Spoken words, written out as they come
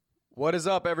What is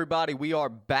up, everybody? We are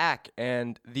back,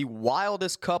 and the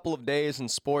wildest couple of days in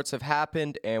sports have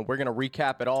happened, and we're going to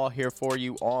recap it all here for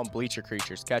you on Bleacher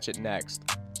Creatures. Catch it next.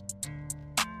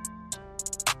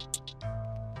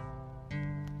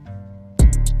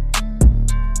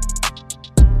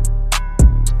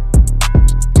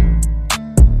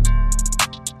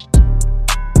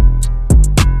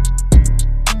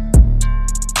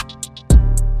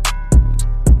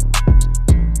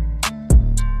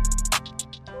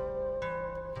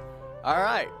 All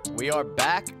right, we are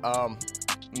back.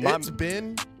 It's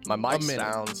been my mic a minute.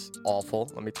 sounds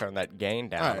awful. Let me turn that gain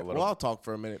down All right, a little. well, I'll talk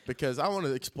for a minute because I want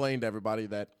to explain to everybody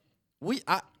that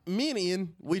me and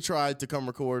Ian, we tried to come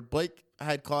record. Blake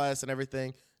had class and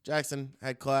everything. Jackson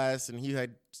had class and he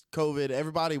had COVID.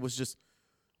 Everybody was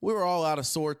we were all out of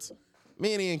sorts.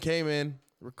 Me and Ian came in,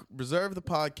 reserved the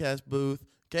podcast booth,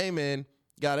 came in,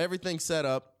 got everything set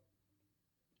up.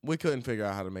 We couldn't figure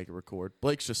out how to make it record.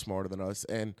 Blake's just smarter than us,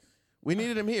 and we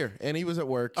needed him here, and he was at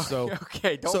work. So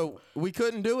so we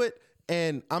couldn't do it,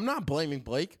 and I'm not blaming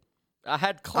Blake. I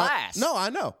had class. I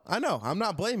know. I'm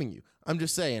not blaming you. I'm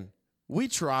just saying we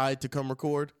tried to come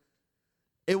record.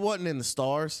 It wasn't in the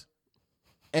stars.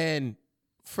 And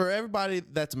for everybody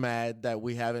that's mad that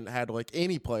we haven't had like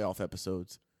any playoff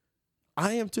episodes,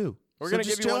 I am too. We're gonna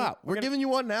just give you chill one. out. We're giving you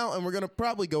one now, and we're gonna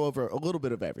probably go over a little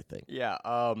bit of everything.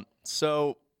 Yeah.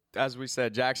 So as we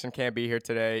said, Jackson can't be here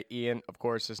today. Ian, of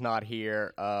course, is not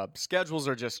here. Schedules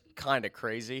are just kind of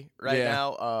crazy right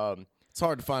now. It's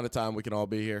hard to find a time we can all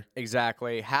be here.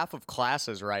 Exactly. Half of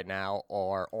classes right now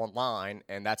are online,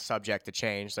 and that's subject to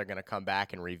change. They're going to come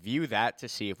back and review that to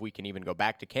see if we can even go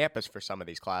back to campus for some of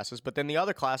these classes. But then the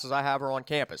other classes I have are on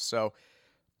campus. So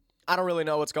I don't really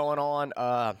know what's going on.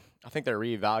 I think they're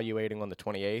reevaluating on the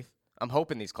 28th. I'm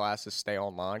hoping these classes stay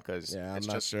online because I'm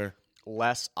not sure.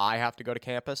 Less I have to go to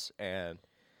campus, and,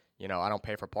 I don't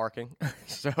pay for parking.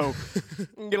 So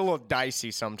it can get a little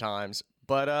dicey sometimes.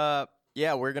 But,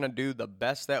 yeah, we're going to do the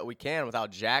best that we can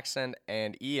without Jackson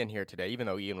and Ian here today, even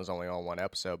though Ian was only on one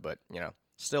episode. But,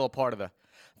 still a part of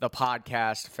the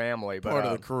podcast family. But, Part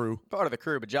of the crew. Part of the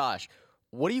crew. But, Josh,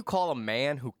 what do you call a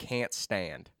man who can't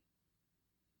stand?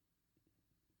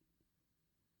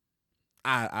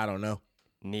 I don't know.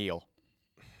 Neil.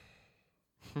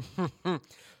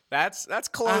 That's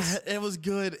close. It was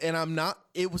good, and I'm not.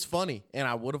 It was funny, and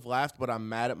I would have laughed, but I'm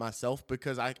mad at myself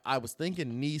because I was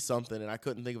thinking knee something, and I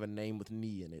couldn't think of a name with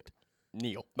knee in it.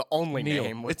 Neil, the only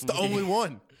name. It's the only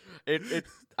one.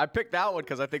 I picked that one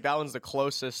because I think that one's the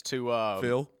closest to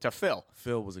Phil. To Phil.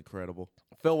 Phil was incredible.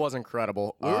 Phil was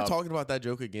incredible. We were talking about that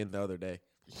joke again the other day.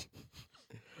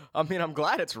 I mean, I'm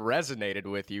glad it's resonated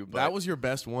with you. But that was your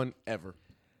best one ever.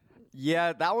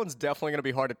 Yeah, that one's definitely going to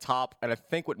be hard to top, and I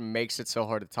think what makes it so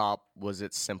hard to top was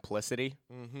its simplicity.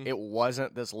 Mm-hmm. It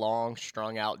wasn't this long,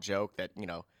 strung-out joke that,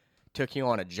 took you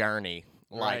on a journey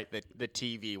like the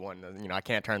TV one. I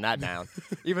can't turn that down,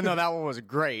 even though that one was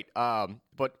great.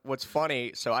 But what's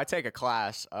funny, so I take a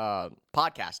class,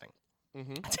 podcasting.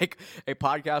 Mm-hmm. I take a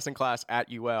podcasting class at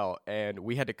UL, and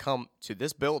we had to come to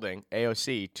this building,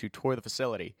 AOC, to tour the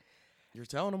facility. You're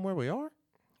telling them where we are?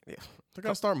 Yeah. They're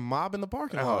going to start mobbing the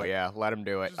parking lot. Oh, yeah. Let them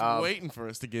do it. Just waiting for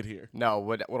us to get here. No,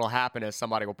 what'll happen is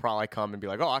somebody will probably come and be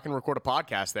like, oh, I can record a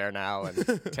podcast there now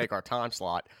and take our time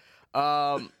slot.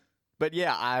 But,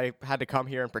 yeah, I had to come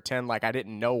here and pretend like I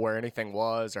didn't know where anything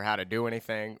was or how to do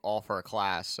anything, all for a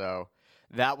class. So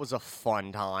that was a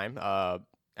fun time.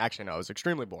 Actually, no, it was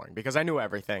extremely boring because I knew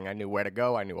everything. I knew where to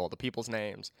go. I knew all the people's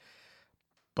names.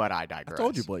 But I digress. I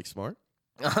told you Blake's smart.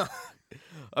 I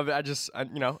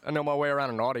know my way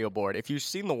around an audio board. If you've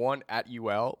seen the one at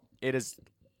UL, it is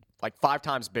like 5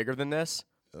 times bigger than this,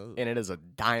 and it is a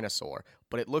dinosaur.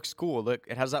 But it looks cool. Look,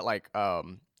 it has that like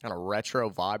kind of retro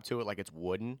vibe to it, like it's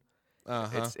wooden.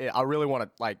 I really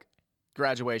want to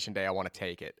graduation day. I want to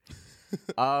take it.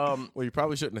 Well, you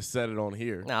probably shouldn't have said it on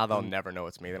here. Nah, they'll never know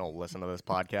it's me. They don't listen to this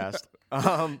podcast.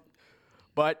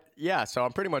 But yeah, so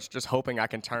I'm pretty much just hoping I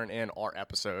can turn in our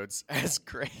episodes as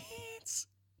grades.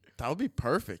 That would be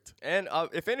perfect. And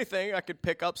if anything, I could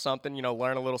pick up something,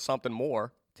 learn a little something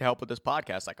more to help with this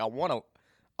podcast. Like I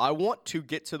want to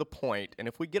get to the point, and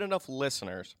if we get enough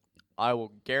listeners, I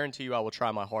will guarantee you I will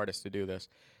try my hardest to do this.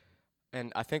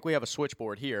 And I think we have a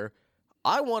switchboard here.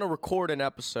 I want to record an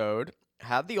episode,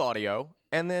 have the audio,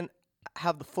 and then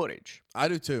have the footage. I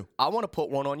do too. I want to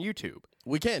put one on YouTube.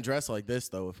 We can't dress like this,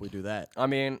 though, if we do that. I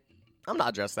mean, I'm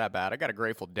not dressed that bad. I got a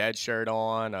Grateful Dead shirt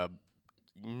on, a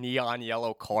neon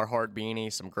yellow Carhartt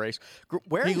beanie, some gray.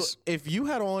 If you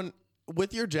had on,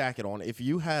 with your jacket on, if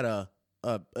you had a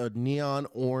neon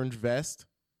orange vest,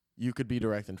 you could be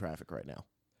directing traffic right now.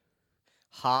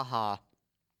 Ha ha.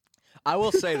 I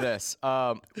will say this.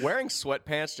 Wearing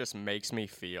sweatpants just makes me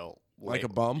feel Like a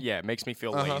bum? Yeah, it makes me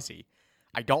feel lazy.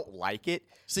 I don't like it.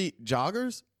 See,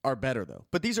 joggers are better, though.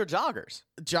 But these are joggers.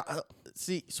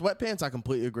 See, sweatpants, I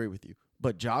completely agree with you.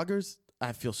 But joggers,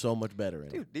 I feel so much better in.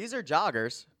 Dude, these are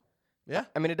joggers. Yeah.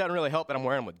 I mean, it doesn't really help that I'm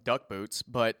wearing them with duck boots,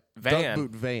 but Duck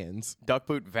boot Vans. Duck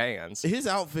boot Vans. His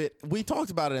outfit, we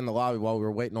talked about it in the lobby while we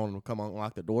were waiting on him to come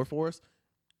unlock the door for us.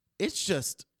 It's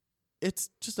just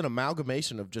an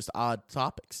amalgamation of just odd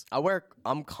topics.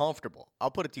 I'm comfortable.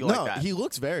 I'll put it to you like that. He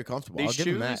looks very comfortable. These I'll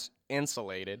give him that. shoes,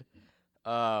 insulated.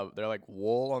 They're like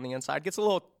wool on the inside. Gets a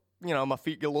little, my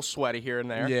feet get a little sweaty here and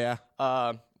there. Yeah.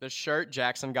 The shirt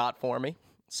Jackson got for me.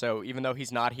 So even though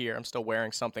he's not here, I'm still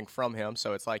wearing something from him.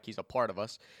 So it's like he's a part of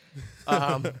us.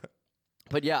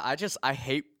 But yeah, I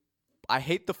hate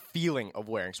the feeling of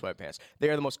wearing sweatpants. They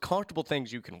are the most comfortable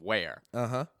things you can wear.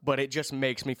 But it just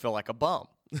makes me feel like a bum.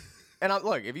 And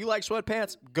look, if you like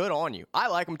sweatpants, good on you. I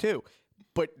like them too.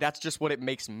 But that's just what it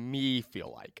makes me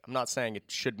feel like. I'm not saying it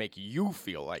should make you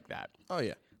feel like that. Oh,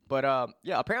 yeah. But,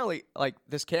 yeah, apparently, like,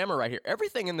 this camera right here,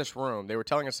 everything in this room, they were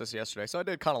telling us this yesterday, so I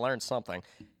did kind of learn something.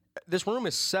 This room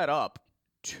is set up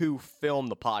to film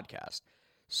the podcast.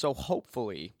 So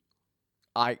hopefully,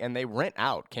 and they rent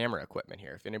out camera equipment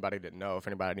here. If anybody didn't know, if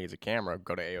anybody needs a camera,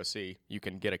 go to AOC. You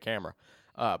can get a camera.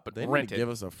 But they rent need to give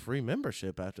us a free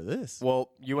membership after this.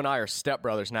 Well, you and I are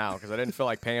stepbrothers now because I didn't feel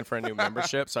like paying for a new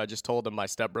membership, so I just told them my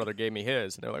stepbrother gave me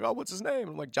his. And they're like, oh, what's his name?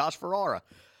 I'm like, Josh Ferrara.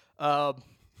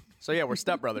 So, yeah, we're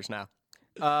stepbrothers now.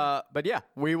 But, yeah,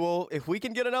 we will, if we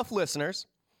can get enough listeners,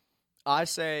 I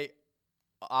say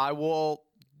I will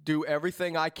do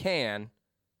everything I can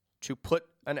to put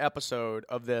an episode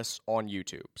of this on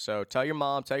YouTube. So tell your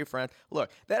mom, tell your friends.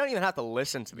 Look, they don't even have to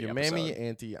listen to the your episode. mammy, your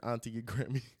auntie, your auntie, your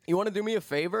Grammy. You want to do me a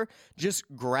favor? Just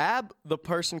grab the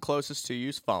person closest to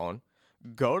you's phone,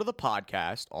 go to the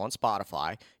podcast on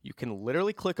Spotify. You can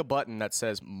literally click a button that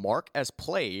says mark as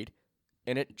played,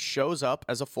 and it shows up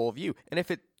as a full view. And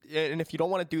if you don't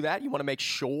want to do that, you want to make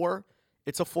sure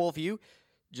it's a full view,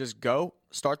 just go,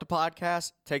 start the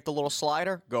podcast, take the little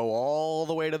slider, go all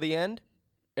the way to the end,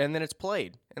 and then it's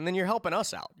played. And then you're helping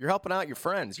us out. You're helping out your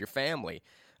friends, your family.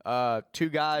 Two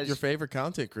guys. Your favorite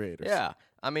content creators. Yeah.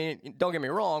 I mean, don't get me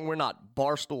wrong. We're not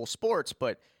Barstool Sports,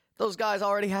 but those guys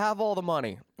already have all the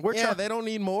money. They don't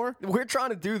need more. We're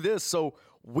trying to do this so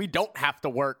we don't have to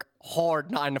work hard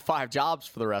 9-to-5 jobs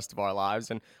for the rest of our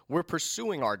lives, and we're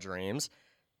pursuing our dreams.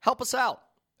 Help us out.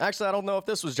 Actually, I don't know if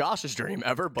this was Josh's dream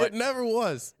ever, but it never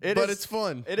was. It's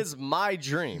fun. It is my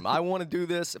dream. I want to do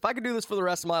this. If I could do this for the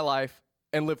rest of my life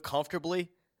and live comfortably,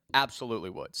 absolutely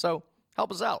would. So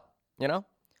help us out, You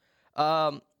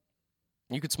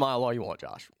could smile all you want,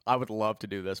 Josh. I would love to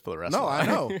do this for the rest of my life.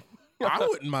 No, I know. I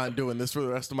wouldn't mind doing this for the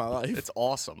rest of my life. It's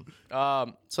awesome.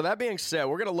 So that being said,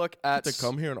 we're going to look at... to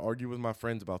come here and argue with my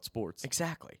friends about sports.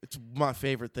 Exactly. It's my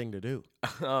favorite thing to do.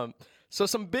 So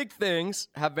some big things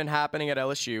have been happening at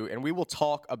LSU, and we will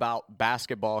talk about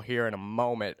basketball here in a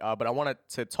moment. But I wanted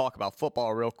to talk about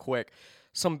football real quick.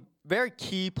 Some very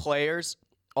key players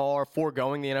are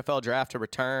foregoing the NFL draft to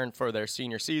return for their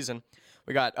senior season.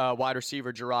 We got wide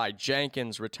receiver Jeriah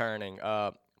Jenkins returning.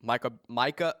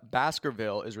 Micah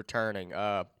Baskerville is returning.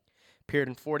 Appeared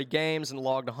in 40 games and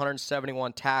logged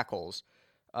 171 tackles.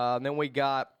 Then we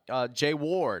got Jay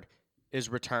Ward is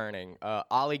returning.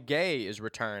 Ali Gay is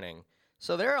returning.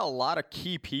 So there are a lot of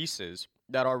key pieces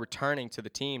that are returning to the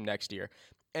team next year.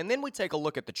 And then we take a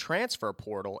look at the transfer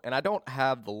portal, and I don't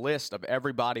have the list of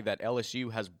everybody that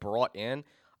LSU has brought in.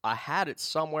 I had it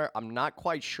somewhere. I'm not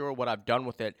quite sure what I've done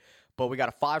with it, but we got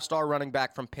a 5-star running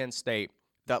back from Penn State,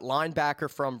 that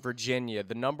linebacker from Virginia,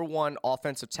 the number 1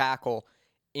 offensive tackle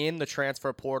in the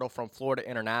transfer portal from Florida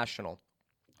International,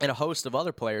 and a host of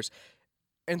other players.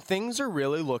 And things are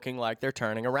really looking like they're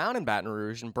turning around in Baton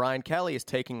Rouge, and Brian Kelly is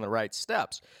taking the right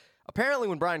steps. Apparently,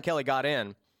 when Brian Kelly got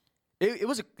in,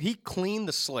 he cleaned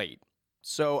the slate.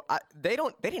 So they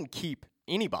didn't keep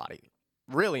anybody,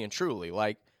 really and truly.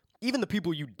 Like, even the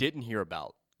people you didn't hear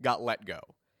about got let go.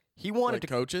 He wanted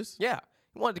coaches? Yeah.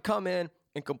 He wanted to come in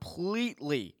and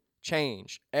completely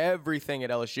change everything at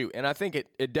LSU. And I think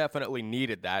it definitely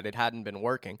needed that. It hadn't been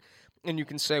working. And you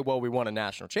can say, well, we won a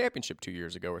national championship 2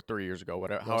 years ago or 3 years ago,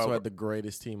 whatever. We also had the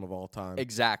greatest team of all time.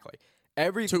 Exactly.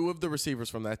 2 of the receivers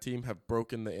from that team have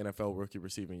broken the NFL rookie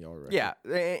receiving yard record. Yeah.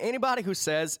 Anybody who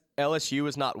says LSU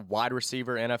is not wide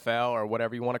receiver NFL or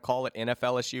whatever you want to call it,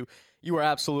 NFLSU, you are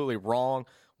absolutely wrong.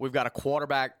 We've got a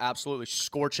quarterback absolutely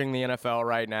scorching the NFL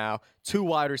right now. 2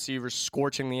 wide receivers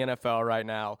scorching the NFL right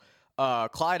now.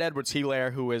 Clyde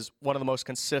Edwards-Helaire, who is one of the most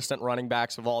consistent running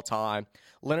backs of all time.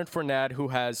 Leonard Fournette, who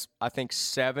has, I think,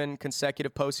 7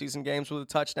 consecutive postseason games with a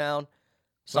touchdown.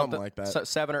 Something like that.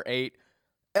 7 or 8.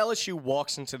 LSU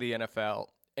walks into the NFL,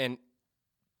 and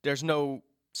there's no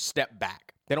step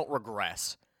back. They don't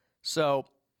regress. So,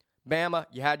 Bama,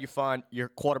 you had your fun. Your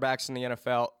quarterbacks in the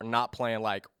NFL are not playing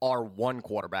like R1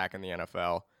 quarterback in the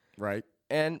NFL. Right.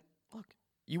 And,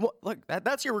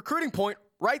 that's your recruiting point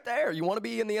right there. You want to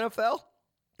be in the NFL?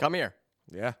 Come here.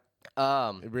 Yeah.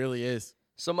 It really is.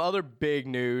 Some other big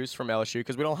news from LSU,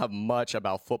 because we don't have much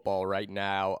about football right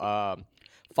now.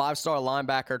 5-star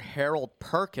linebacker Harold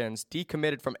Perkins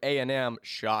decommitted from A&M.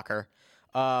 Shocker.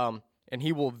 And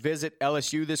he will visit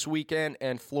LSU this weekend,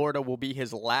 and Florida will be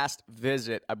his last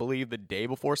visit, I believe, the day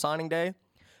before signing day.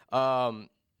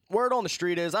 Word on the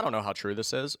street is, I don't know how true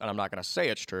this is, and I'm not going to say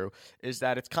it's true, is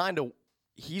that it's kind of,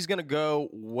 he's going to go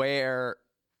where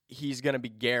he's going to be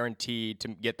guaranteed to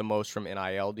get the most from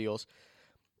NIL deals.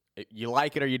 You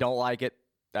like it or you don't like it,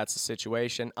 that's the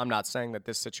situation. I'm not saying that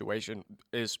this situation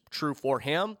is true for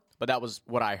him, but that was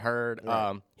what I heard.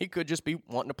 Right. He could just be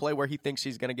wanting to play where he thinks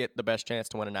he's going to get the best chance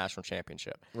to win a national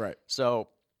championship. Right. So,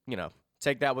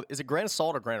 take that with, is it grain of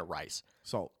salt or grain of rice?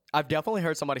 Salt. I've definitely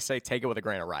heard somebody say take it with a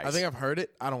grain of rice. I think I've heard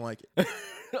it. I don't like it.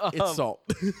 It's salt.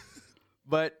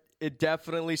 But it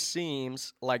definitely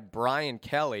seems like Brian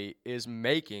Kelly is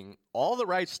making all the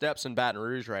right steps in Baton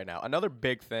Rouge right now. Another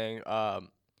big thing,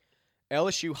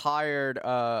 LSU hired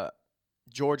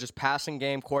Georgia's passing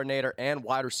game coordinator and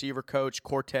wide receiver coach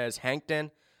Cortez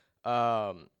Hankton.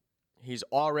 He's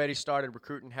already started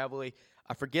recruiting heavily.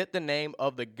 I forget the name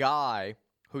of the guy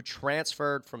who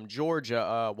transferred from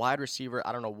Georgia, wide receiver.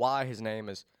 I don't know why his name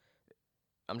is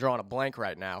 – I'm drawing a blank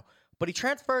right now. But he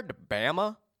transferred to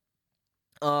Bama.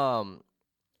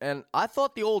 And I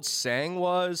thought the old saying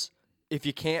was, if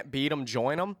you can't beat them,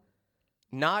 join them.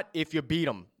 Not if you beat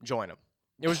them, join them.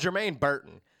 It was Jermaine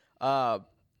Burton.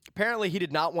 Apparently, he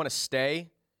did not want to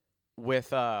stay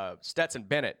with Stetson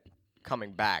Bennett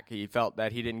coming back. He felt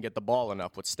that he didn't get the ball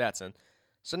enough with Stetson.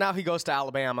 So now he goes to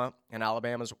Alabama, and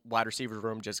Alabama's wide receivers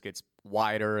room just gets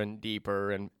wider and deeper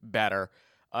and better.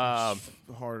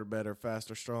 Harder, better,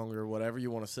 faster, stronger, whatever you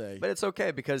want to say. But it's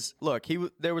okay because, look,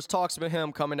 there was talks about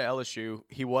him coming to LSU.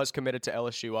 He was committed to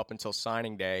LSU up until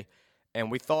signing day.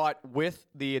 And we thought with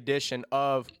the addition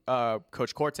of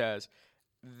Coach Cortez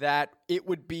that it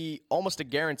would be almost a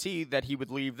guarantee that he would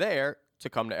leave there to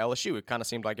come to LSU. It kind of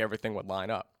seemed like everything would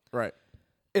line up. Right.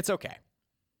 It's okay.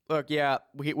 Look, yeah,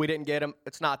 we didn't get him.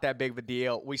 It's not that big of a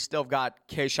deal. We still got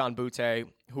Keyshawn Butte,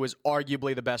 who is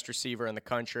arguably the best receiver in the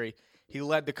country. He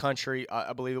led the country,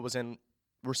 I believe it was in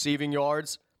receiving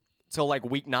yards till like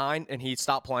week 9, and he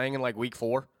stopped playing in like week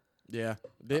 4. Yeah.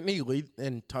 Didn't he lead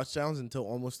in touchdowns until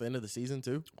almost the end of the season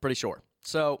too? Pretty sure.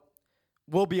 So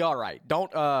we'll be all right.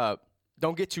 Don't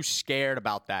get too scared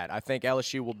about that. I think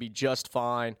LSU will be just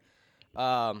fine.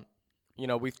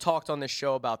 We've talked on this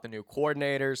show about the new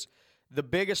coordinators. The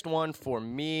biggest one for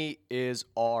me is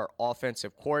our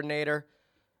offensive coordinator.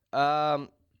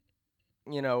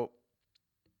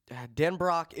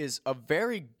 Denbrock is a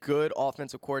very good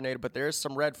offensive coordinator, but there is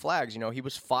some red flags. He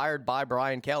was fired by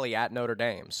Brian Kelly at Notre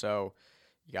Dame, so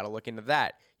you got to look into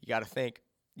that. You got to think,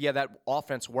 yeah, that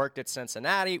offense worked at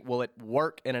Cincinnati. Will it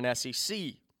work in an SEC,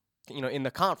 in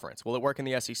the conference? Will it work in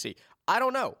the SEC? I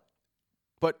don't know.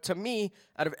 But to me,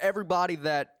 out of everybody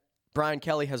that Brian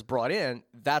Kelly has brought in,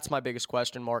 that's my biggest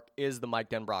question mark, is the Mike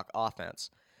Denbrock offense.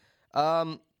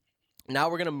 Now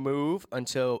we're going to move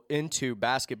into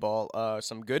basketball.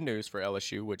 Some good news for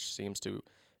LSU, which seems to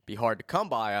be hard to come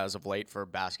by as of late for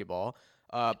basketball.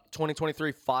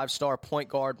 2023 5-star point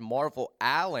guard Marvel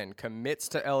Allen commits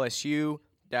to LSU.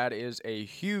 That is a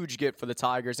huge get for the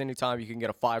Tigers. Anytime you can get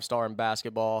a 5-star in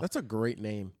basketball. That's a great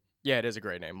name. Yeah, it is a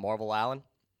great name. Marvel Allen.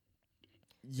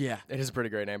 Yeah. It is a pretty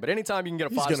great name. But anytime you can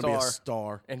get a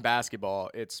 5-star in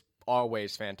basketball, it's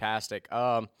always fantastic.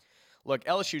 Look,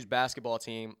 LSU's basketball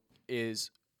team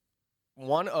is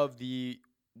one of the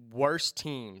worst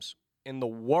teams in the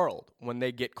world when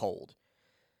they get cold.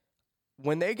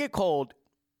 When they get cold,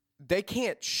 they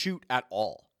can't shoot at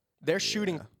all. Their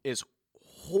shooting is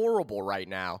horrible right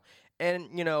now. And,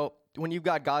 when you've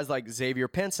got guys like Xavier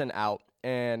Pinson out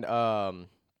and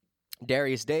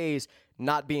Darius Days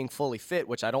not being fully fit,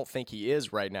 which I don't think he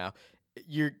is right now,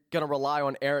 you're going to rely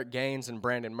on Eric Gaines and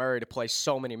Brandon Murray to play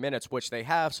so many minutes, which they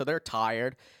have, so they're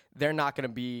tired. They're not going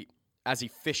to be as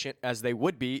efficient as they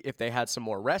would be if they had some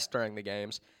more rest during the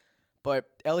games. But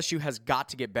LSU has got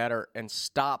to get better and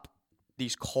stop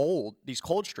these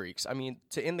cold streaks. I mean,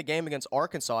 to end the game against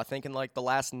Arkansas, I think in like the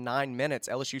last 9 minutes,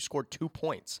 LSU scored 2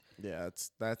 points. Yeah,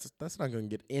 that's not going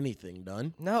to get anything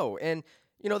done. No, and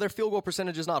their field goal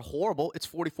percentage is not horrible. It's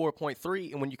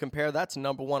 44.3, and when you compare that to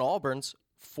number 1 Auburn's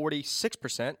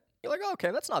 46%, you're like, oh,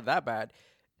 okay, that's not that bad.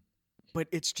 But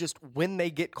it's just when they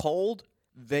get cold,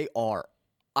 they are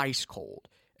ice cold.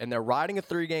 And they're riding a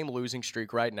 3-game losing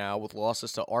streak right now with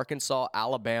losses to Arkansas,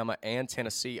 Alabama, and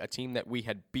Tennessee, a team that we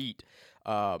had beat.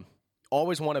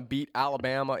 Always want to beat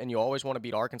Alabama, and you always want to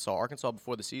beat Arkansas. Arkansas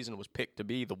before the season was picked to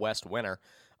be the West winner,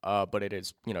 but it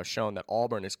is shown that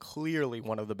Auburn is clearly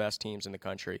one of the best teams in the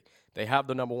country. They have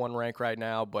the number 1 rank right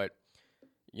now, but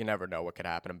you never know what could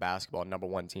happen in basketball. Number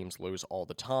 1 teams lose all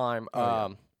the time.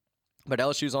 But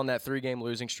LSU's on that 3-game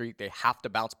losing streak. They have to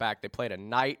bounce back. They play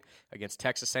tonight against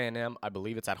Texas A&M. I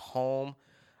believe it's at home.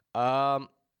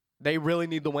 They really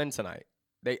need the win tonight.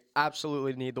 They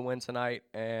absolutely need the win tonight,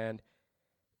 and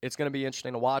it's going to be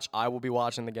interesting to watch. I will be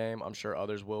watching the game. I'm sure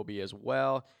others will be as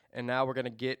well. And now we're going to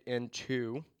get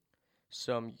into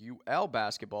some UL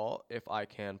basketball. If I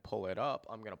can pull it up,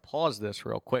 I'm going to pause this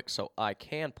real quick so I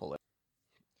can pull it.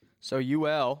 So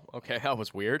UL, okay, that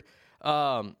was weird.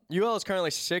 UL is currently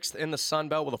 6th in the Sun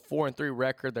Belt with a 4-3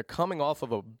 record. They're coming off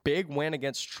of a big win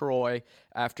against Troy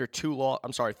after 3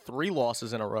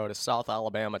 losses in a row to South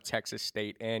Alabama, Texas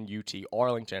State, and UT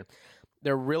Arlington.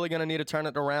 They're really going to need to turn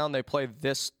it around. They play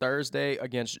this Thursday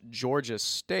against Georgia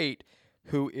State,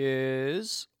 who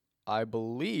is, I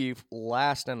believe,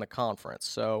 last in the conference.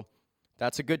 So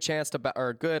that's a good chance or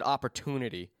a good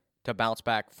opportunity to bounce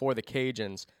back for the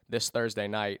Cajuns this Thursday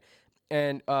night.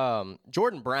 And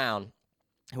Jordan Brown,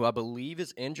 who I believe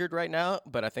is injured right now,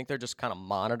 but I think they're just kind of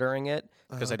monitoring it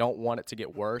because they don't want it to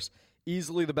get worse.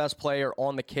 Easily the best player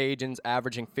on the Cajuns,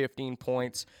 averaging 15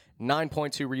 points,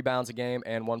 9.2 rebounds a game,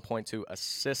 and 1.2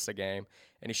 assists a game.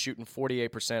 And he's shooting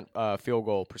 48% field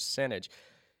goal percentage.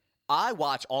 I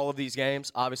watch all of these games,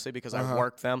 obviously, because I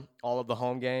work them, all of the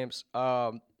home games.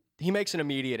 He makes an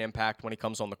immediate impact when he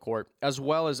comes on the court, as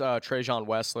well as Trajan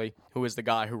Wesley, who is the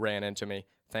guy who ran into me.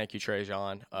 Thank you,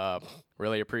 Trajan.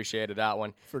 Really appreciated that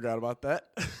one. Forgot about that.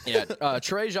 Yeah,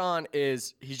 Trajan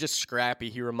he's just scrappy.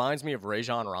 He reminds me of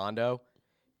Rajon Rondo.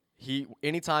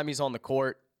 Anytime he's on the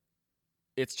court,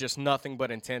 it's just nothing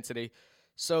but intensity.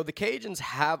 So the Cajuns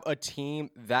have a team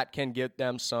that can get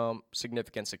them some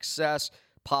significant success,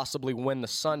 possibly win the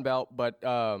Sun Belt, but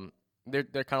they're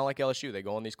kind of like LSU. They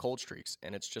go on these cold streaks,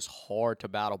 and it's just hard to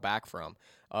battle back from.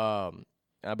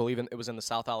 I believe it was in the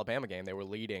South Alabama game. They were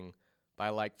leading by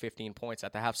like 15 points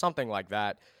at the half, something like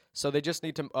that. So they just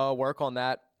need to work on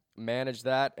that, manage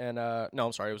that. And no,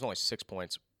 I'm sorry, it was only 6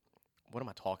 points. What am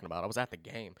I talking about? I was at the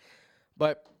game.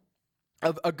 But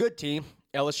a good team,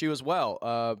 LSU as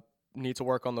well, need to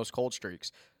work on those cold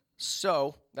streaks.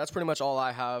 So that's pretty much all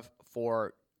I have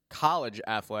for college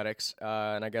athletics.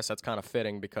 And I guess that's kind of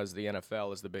fitting because the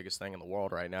NFL is the biggest thing in the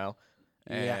world right now.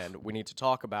 And we need to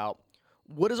talk about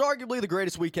what is arguably the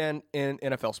greatest weekend in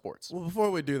NFL sports. Well,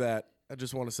 before we do that, I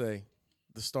just want to say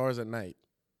the stars at night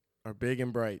are big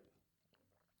and bright,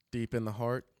 deep in the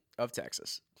heart of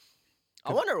Texas.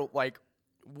 I wonder,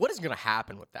 what is going to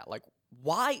happen with that?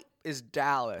 Why is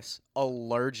Dallas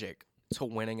allergic to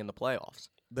winning in the playoffs?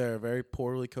 They're a very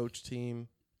poorly coached team.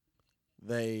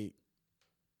 They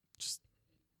just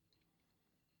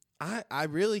I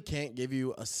really can't give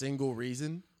you a single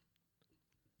reason.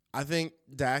 I think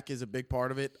Dak is a big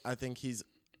part of it. I think he's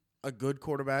a good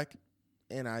quarterback,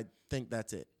 and I think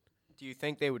that's it. Do you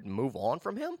think they would move on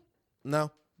from him?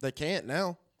 No, they can't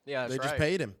now. Yeah, that's they just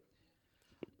paid him.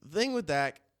 The thing with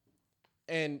Dak,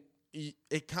 and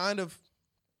it kind of,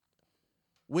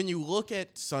 when you look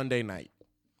at Sunday night,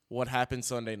 what happened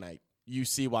Sunday night, you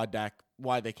see why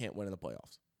they can't win in the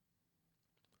playoffs.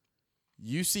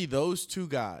 You see those two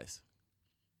guys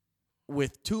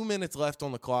with 2 minutes left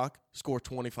on the clock score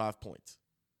 25 points.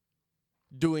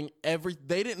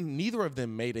 Neither of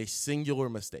them made a singular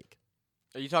mistake.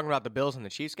 Are you talking about the Bills and the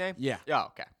Chiefs game? Yeah. Yeah,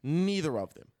 okay. Neither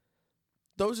of them.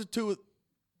 Those are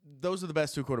the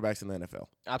best two quarterbacks in the NFL.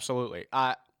 Absolutely.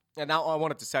 And now I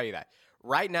wanted to tell you that.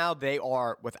 Right now, they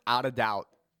are, without a doubt,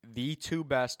 the two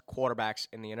best quarterbacks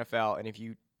in the NFL. And if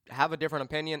you have a different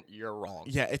opinion, you're wrong.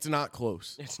 Yeah, it's not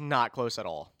close. It's not close at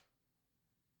all.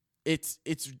 It's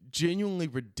genuinely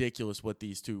ridiculous what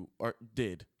these two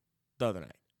did the other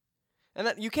night.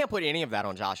 And you can't put any of that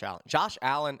on Josh Allen. Josh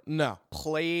Allen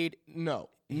played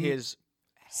his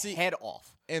head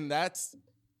off. And that's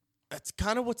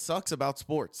kind of what sucks about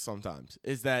sports sometimes,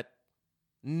 is that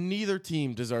neither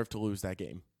team deserved to lose that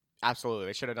game. Absolutely.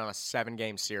 They should have done a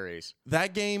 7-game series.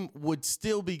 That game would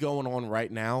still be going on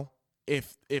right now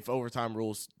if overtime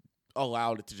rules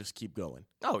allowed it to just keep going.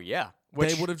 Oh, yeah.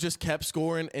 They would have just kept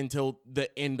scoring until the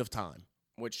end of time.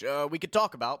 Which we could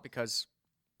talk about because,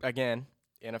 again,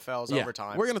 NFL's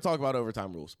overtime. We're going to talk about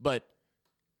overtime rules. But,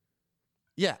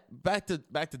 yeah, back to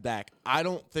Dak. I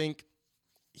don't think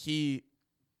the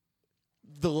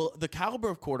caliber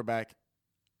of quarterback,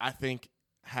 I think,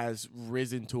 has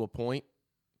risen to a point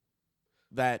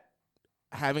that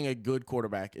having a good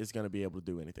quarterback is going to be able to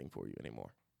do anything for you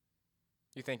anymore.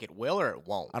 You think it will or it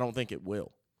won't? I don't think it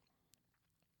will.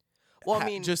 Well, I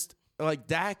mean, just like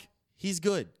Dak, he's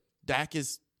good. Dak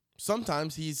is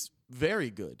sometimes he's very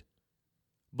good,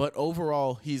 but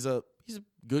overall he's a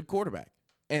good quarterback,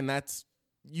 and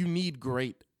you need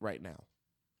great right now.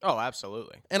 Oh,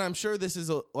 absolutely. And I'm sure this is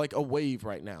a wave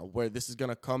right now where this is going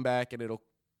to come back and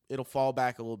it'll fall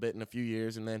back a little bit in a few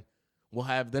years, and then we'll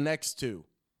have the next two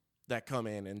that come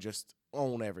in and just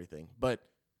own everything. But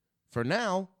for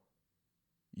now,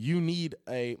 you need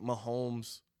a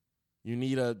Mahomes, you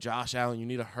need a Josh Allen, you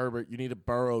need a Herbert, you need a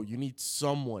Burrow, you need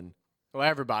someone. Well,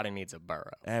 everybody needs a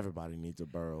Burrow. Everybody needs a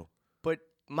Burrow. But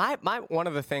my one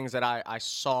of the things that I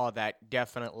saw that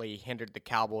definitely hindered the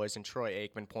Cowboys, and Troy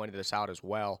Aikman pointed this out as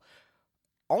well,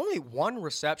 only one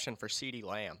reception for CeeDee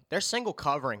Lamb. They're single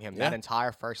covering him that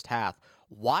entire first half.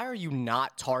 Why are you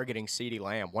not targeting CeeDee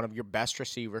Lamb, one of your best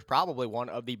receivers, probably one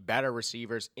of the better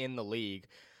receivers in the league?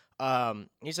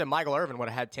 He said Michael Irvin would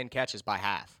have had 10 catches by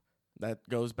half. That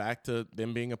goes back to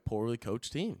them being a poorly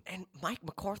coached team. And Mike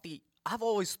McCarthy, I've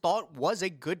always thought, was a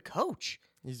good coach.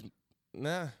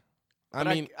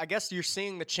 I guess you're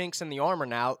seeing the chinks in the armor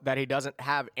now that he doesn't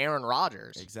have Aaron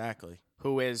Rodgers. Exactly.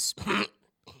 Who is...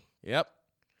 Yep.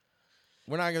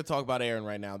 We're not going to talk about Aaron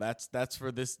right now. That's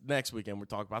for this next weekend. We're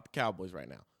talking about the Cowboys right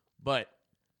now. But,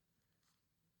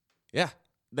 yeah,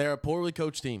 they're a poorly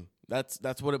coached team.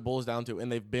 That's what it boils down to,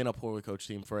 and they've been a poorly coached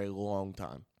team for a long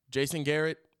time. Jason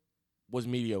Garrett was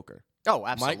mediocre. Oh,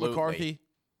 absolutely. Mike McCarthy,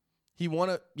 he won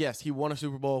a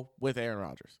Super Bowl with Aaron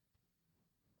Rodgers.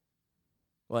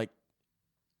 Like,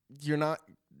 you're not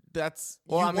 –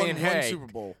 won one Super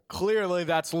Bowl. Clearly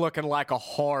that's looking like a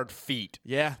hard feat.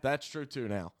 Yeah, that's true too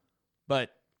now. But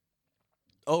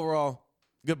overall,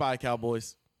 goodbye,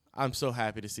 Cowboys. I'm so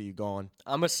happy to see you gone.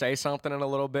 I'm going to say something in a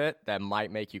little bit that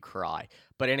might make you cry.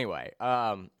 But anyway,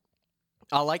 I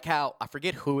like how, I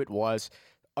forget who it was,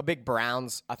 a big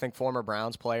Browns, I think former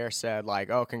Browns player said, like,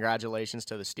 oh, congratulations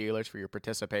to the Steelers for your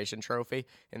participation trophy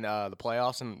in the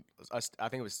playoffs. And I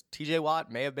think it was TJ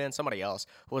Watt, may have been somebody else,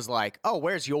 was like, oh,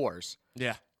 where's yours?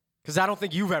 Yeah. Because I don't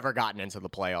think you've ever gotten into the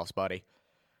playoffs, buddy.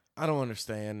 I don't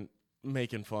understand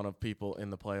making fun of people in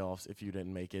the playoffs if you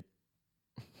didn't make it.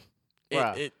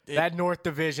 That North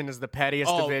Division is the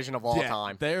pettiest division of all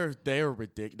time. They're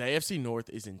ridiculous. The AFC North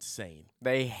is insane.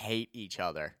 They hate each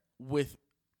other with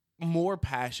more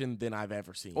passion than I've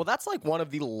ever seen. Well, that's like one of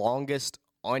the longest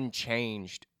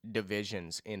unchanged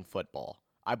divisions in football.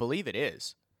 I believe it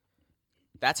is.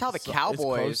 That's how the Cowboys.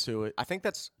 It's close to it. I think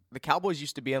the Cowboys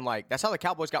used to be in that's how the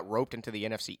Cowboys got roped into the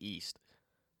NFC East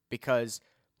because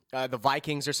the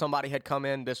Vikings or somebody had come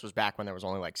in. This was back when there was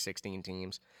only like 16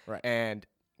 teams, right? And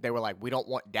they were like, we don't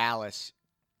want Dallas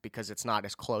because it's not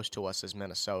as close to us as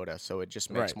Minnesota, so it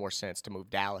just makes more sense to move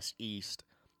Dallas east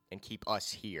and keep us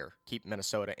here, keep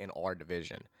Minnesota in our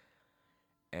division.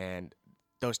 And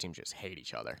those teams just hate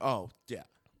each other. Oh, yeah.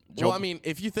 Well, I mean,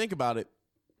 if you think about it,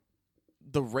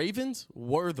 the Ravens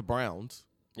were the Browns.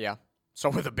 Yeah. So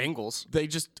were the Bengals. They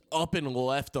just up and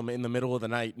left them in the middle of the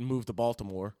night and moved to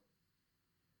Baltimore.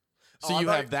 So you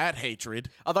have that hatred.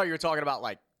 I thought you were talking about,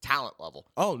 like, talent level.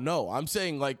 Oh, no. I'm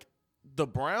saying, like, the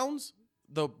Browns,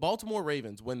 the Baltimore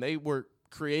Ravens, when they were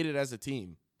created as a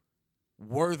team,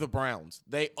 were the Browns.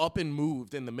 They up and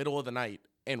moved in the middle of the night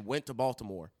and went to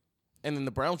Baltimore. And then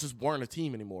the Browns just weren't a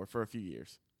team anymore for a few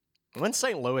years. When's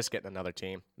St. Louis getting another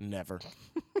team? Never.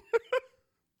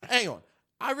 Hang on.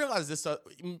 I realized this.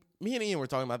 Me and Ian were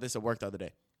talking about this at work the other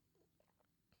day.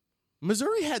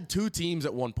 Missouri had two teams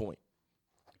at one point.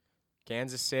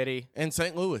 Kansas City. And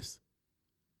St. Louis.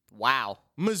 Wow.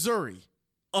 Missouri.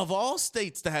 Of all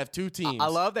states to have two teams. I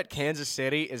love that Kansas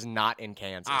City is not in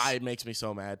Kansas. It makes me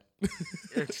so mad.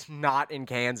 It's not in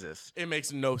Kansas. It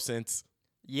makes no sense.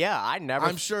 Yeah,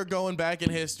 I'm sure going back in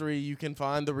history, you can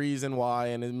find the reason why,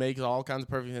 and it makes all kinds of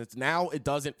perfect sense. Now it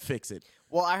doesn't fix it.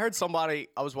 Well, I heard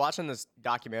I was watching this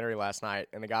documentary last night,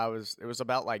 and it was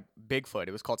about, like, Bigfoot.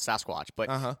 It was called Sasquatch,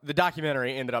 but the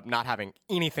documentary ended up not having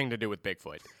anything to do with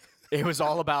Bigfoot. It was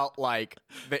all about, like,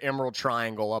 the Emerald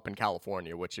Triangle up in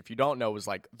California, which, if you don't know, is,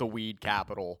 like, the weed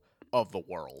capital of the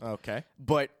world. Okay.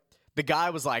 But the guy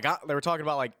was like, they were talking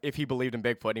about, like, if he believed in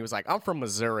Bigfoot, and he was like, I'm from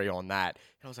Missouri on that.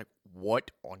 And I was like,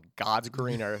 what on God's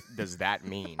green earth does that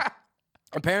mean?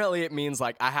 Apparently, it means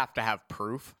like I have to have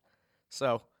proof.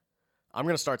 So I'm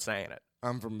going to start saying it.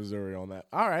 I'm from Missouri on that.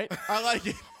 All right. I like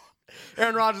it.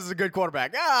 Aaron Rodgers is a good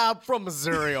quarterback. I'm from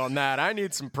Missouri on that. I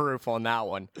need some proof on that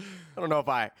one. I don't know if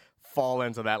I fall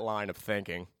into that line of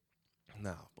thinking.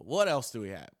 No, but what else do we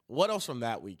have? What else from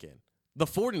that weekend? The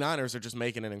 49ers are just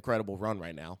making an incredible run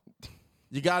right now.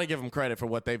 You got to give them credit for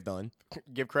what they've done.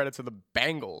 Give credit to the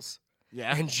Bengals.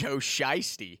 Yeah. And Joe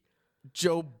Shiesty.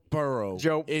 Joe Burrow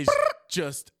is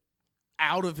just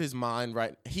out of his mind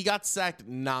right. He got sacked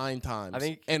 9 times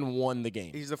and won the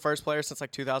game. He's the first player since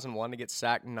like 2001 to get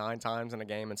sacked 9 times in a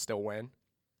game and still win.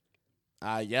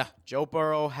 Yeah. Joe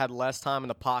Burrow had less time in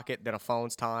the pocket than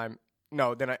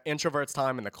than an introvert's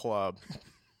time in the club.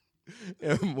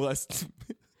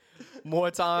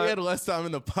 More time. He had less time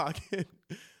in the pocket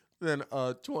than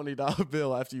a $20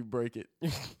 bill after you break it.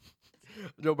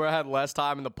 Joe Burrow had less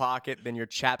time in the pocket than your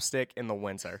chapstick in the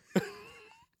winter.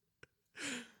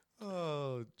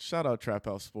 Oh, shout out Trap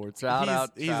House Sports. Shout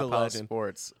out he's Trap a House legend.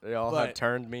 Sports. Y'all have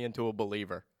turned me into a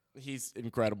believer. He's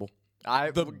incredible.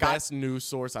 Best news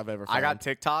source I've ever found. I got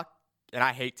TikTok, and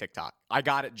I hate TikTok. I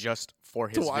got it just for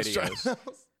his videos.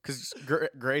 Because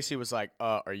Gracie was like,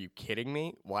 are you kidding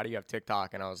me? Why do you have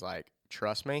TikTok? And I was like,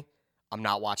 trust me, I'm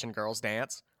not watching girls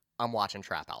dance. I'm watching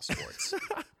Trap House Sports.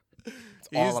 That's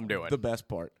all I'm doing. The best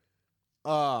part.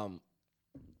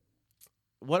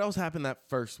 What else happened that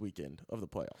first weekend of the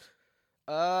playoffs?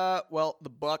 Well, the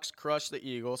Bucks crushed the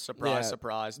Eagles. Surprise,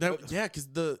 surprise. Because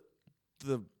the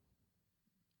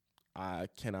I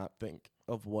cannot think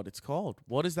of what it's called.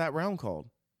 What is that round called?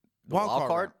 Wild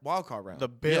card round. The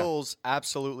Bills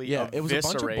absolutely eviscerated. It was a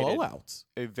bunch of blowouts.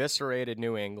 Eviscerated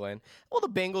New England. Well, the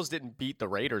Bengals didn't beat the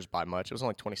Raiders by much. It was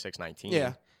only 26-19.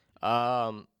 Yeah.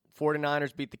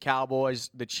 49ers beat the Cowboys.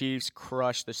 The Chiefs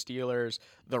crushed the Steelers.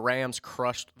 The Rams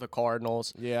crushed the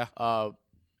Cardinals. Yeah.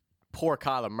 Poor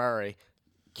Kyler Murray.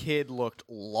 Kid looked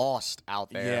lost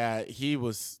out there. Yeah, he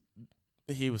was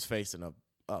facing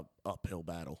a uphill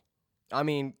battle. I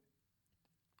mean,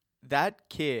 that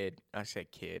kid, I say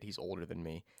kid, he's older than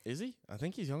me. Is he? I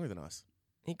think he's younger than us.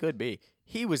 He could be.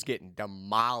 He was getting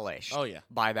demolished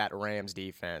by that Rams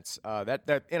defense.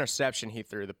 That interception he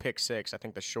threw, the pick six, I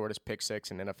think the shortest pick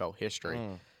six in NFL history.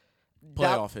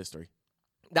 Playoff history.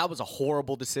 That was a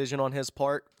horrible decision on his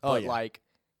part. But,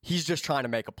 he's just trying to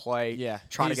make a play. Yeah.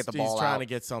 Trying to get the ball out. He's trying to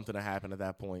get something to happen at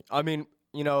that point. I mean,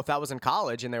 if that was in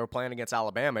college and they were playing against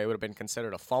Alabama, it would have been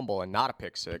considered a fumble and not a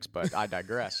pick six, but I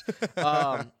digress.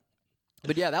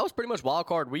 But, yeah, that was pretty much wild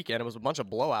card weekend. It was a bunch of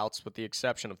blowouts with the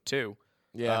exception of 2.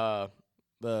 Yeah.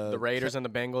 The Raiders and the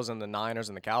Bengals and the Niners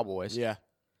and the Cowboys. Yeah.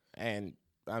 And,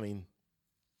 I mean.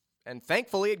 And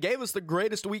thankfully, it gave us the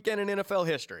greatest weekend in NFL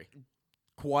history.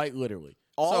 Quite literally.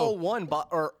 All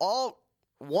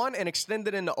won and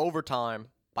extended into overtime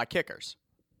by kickers.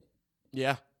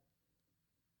 Yeah.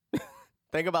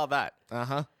 Think about that.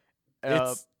 Uh-huh.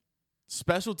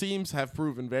 Special teams have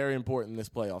proven very important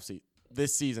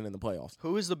this season in the playoffs.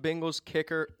 Who is the Bengals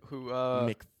kicker?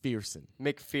 McPherson.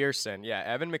 Yeah,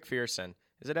 Evan McPherson.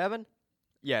 Is it Evan?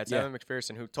 Yeah, it's Evan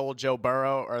McPherson who told Joe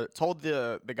Burrow or told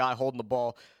the guy holding the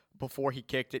ball before he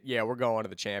kicked it, yeah, we're going to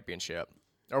the championship.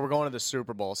 Or we're going to the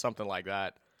Super Bowl, something like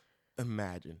that.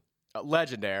 Imagine.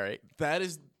 Legendary. That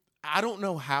is, I don't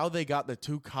know how they got the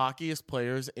 2 cockiest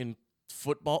players in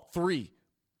football. 3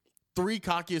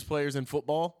 cockiest players in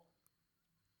football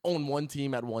on one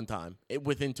team at one time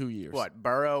within 2 years. What,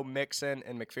 Burrow, Mixon,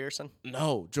 and McPherson?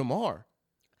 No, Jamar.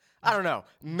 I don't know.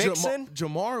 Mixon?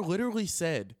 Jamar literally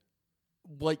said,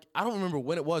 I don't remember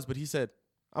when it was, but he said,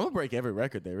 I'm going to break every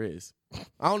record there is.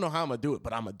 I don't know how I'm going to do it,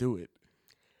 but I'm going to do it.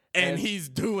 And he's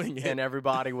doing it. And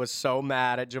everybody was so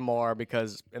mad at Jamar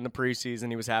because in the preseason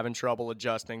he was having trouble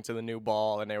adjusting to the new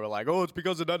ball. And they were like, oh, it's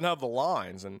because it doesn't have the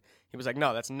lines. And he was like,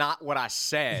 no, that's not what I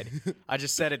said. I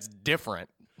just said it's different.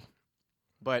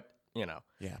 But,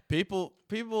 Yeah, people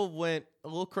went a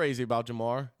little crazy about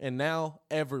Jamar. And now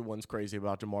everyone's crazy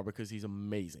about Jamar because he's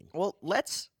amazing. Well,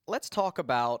 let's talk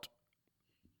about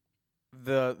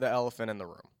the elephant in the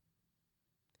room.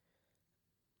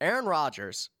 Aaron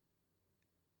Rodgers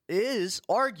is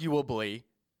arguably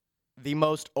the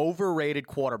most overrated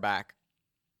quarterback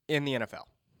in the NFL.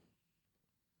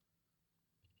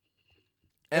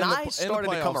 And I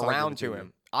started to come around to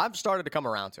him. I've started to come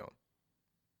around to him.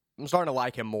 I'm starting to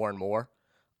like him more and more.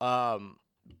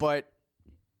 But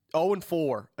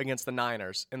 0-4 against the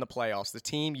Niners in the playoffs. The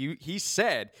team, he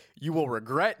said, you will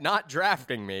regret not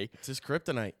drafting me. It's his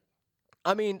kryptonite.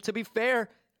 I mean, to be fair,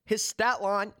 his stat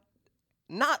line,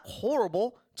 not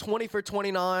horrible. 20 for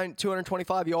 29,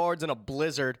 225 yards in a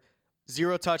blizzard,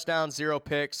 0 touchdowns, 0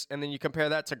 picks, and then you compare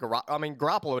that to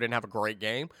Garoppolo didn't have a great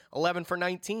game, 11 for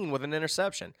 19 with an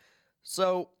interception.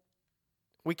 So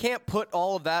we can't put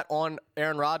all of that on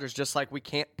Aaron Rodgers, just like we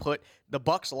can't put the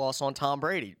Bucs loss on Tom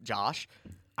Brady, Josh.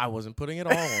 I wasn't putting it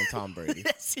all on Tom Brady.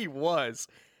 Yes, he was.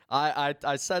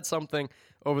 I said something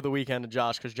over the weekend to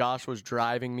Josh because Josh was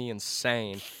driving me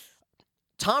insane.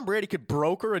 Tom Brady could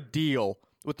broker a deal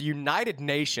with the United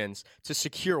Nations to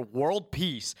secure world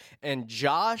peace, and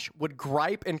Josh would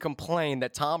gripe and complain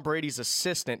that Tom Brady's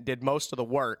assistant did most of the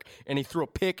work, and he threw a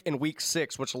pick in week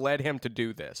 6, which led him to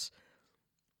do this.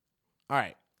 All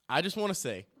right. I just want to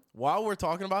say, while we're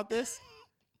talking about this,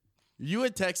 you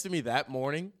had texted me that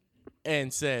morning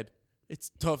and said,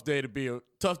 it's a tough day to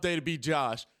be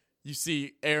Josh. You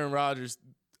see Aaron Rodgers.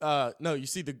 You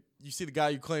see the guy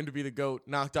you claim to be the GOAT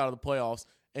knocked out of the playoffs,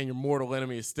 and your mortal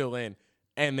enemy is still in.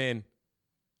 And then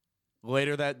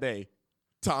later that day,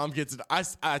 Tom gets it. I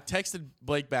texted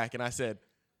Blake back and I said,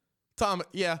 Tom,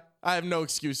 yeah, I have no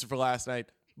excuse for last night,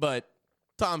 but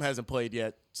Tom hasn't played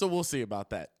yet, so we'll see about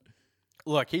that.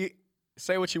 Look,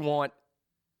 say what you want.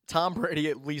 Tom Brady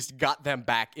at least got them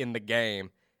back in the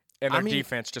game, and their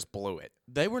defense just blew it.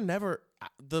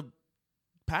 The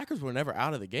Packers were never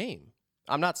out of the game.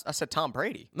 I said Tom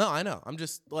Brady. No, I know. I'm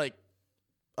just like,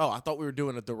 I thought we were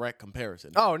doing a direct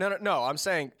comparison. Oh, no. I'm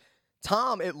saying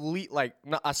Tom at least,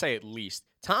 I say at least,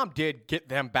 Tom did get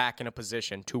them back in a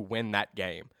position to win that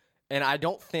game. And I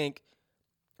think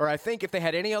if they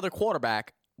had any other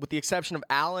quarterback, with the exception of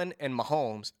Allen and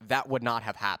Mahomes, that would not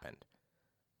have happened.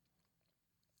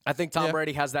 I think Tom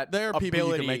Brady has that there are ability people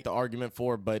you can make the argument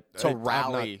for, but I'm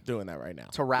not doing that right now.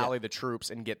 To rally the troops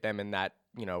and get them in that,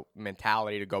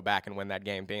 mentality to go back and win that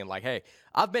game, being like, hey,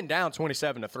 I've been down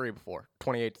 27-3 before,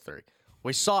 28-3.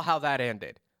 We saw how that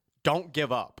ended. Don't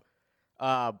give up.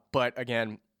 But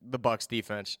again, the Bucs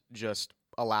defense just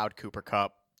allowed Cooper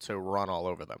Kupp to run all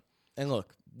over them. And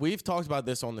look, we've talked about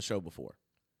this on the show before.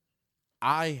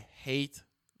 I hate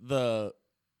the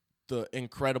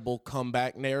incredible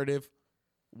comeback narrative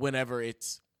whenever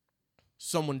it's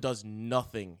someone does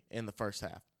nothing in the first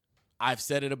half. I've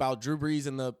said it about Drew Brees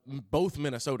in both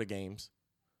Minnesota games.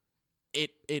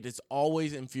 It is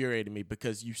always infuriating me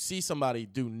because you see somebody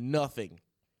do nothing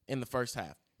in the first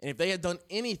half. And if they had done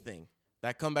anything,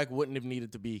 that comeback wouldn't have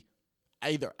needed to be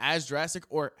either as drastic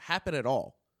or happen at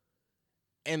all.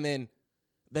 And then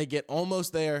they get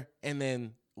almost there and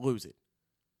then lose it.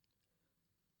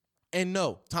 And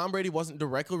no, Tom Brady wasn't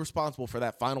directly responsible for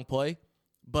that final play,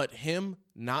 but him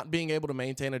not being able to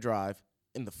maintain a drive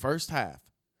in the first half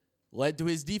led to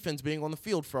his defense being on the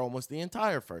field for almost the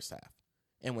entire first half.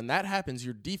 And when that happens,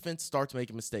 your defense starts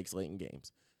making mistakes late in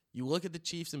games. You look at the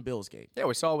Chiefs and Bills game. Yeah,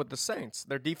 we saw it with the Saints.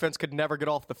 Their defense could never get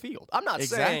off the field. I'm not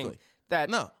saying that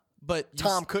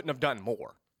Tom couldn't have done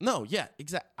more. No, yeah,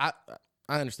 exactly. I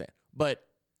understand. But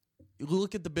you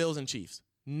look at the Bills and Chiefs.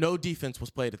 No defense was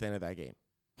played at the end of that game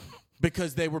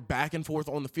because they were back and forth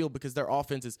on the field because their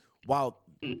offenses, while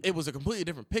it was a completely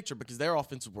different picture because their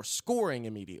offenses were scoring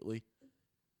immediately,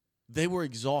 they were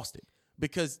exhausted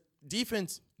because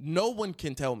defense, no one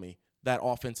can tell me that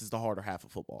offense is the harder half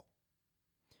of football.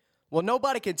 Well,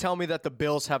 nobody can tell me that the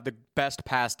Bills have the best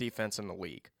pass defense in the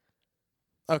league.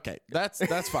 Okay, that's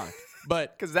fine.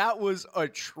 But because that was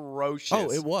atrocious.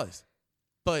 Oh, it was.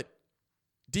 But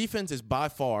defense is by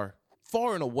far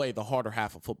and away the harder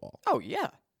half of football. Oh, yeah.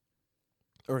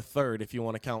 Or third, if you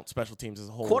want to count special teams as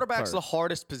a whole. Quarterback's the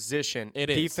hardest position. It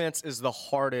is. Defense is the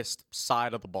hardest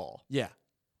side of the ball. Yeah.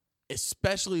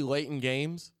 Especially late in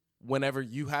games, whenever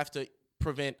you have to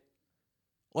prevent,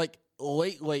 like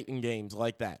late in games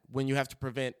like that, when you have to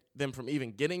prevent them from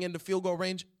even getting into field goal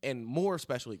range, and more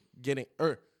especially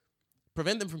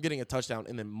prevent them from getting a touchdown,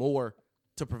 and then more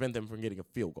to prevent them from getting a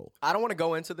field goal. I don't want to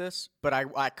go into this, but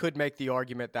I could make the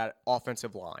argument that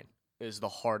offensive line is the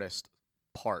hardest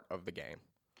part of the game.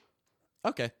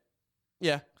 Okay.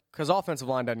 Yeah. Because offensive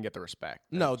line doesn't get the respect.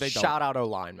 No, they don't. Shout out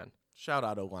O-linemen. Shout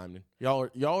out O-linemen. Y'all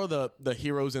are the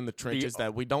heroes in the trenches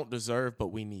that we don't deserve, but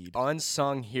we need.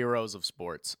 Unsung heroes of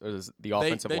sports is the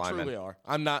offensive linemen. They truly are.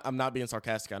 I'm not being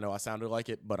sarcastic. I know I sounded like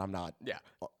it, but I'm not. Yeah.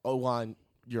 O-line,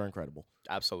 you're incredible.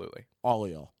 Absolutely. All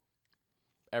of y'all.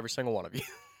 Every single one of you.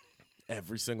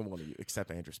 Every single one of you,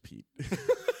 except Andrews Pete.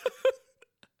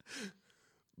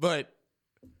 But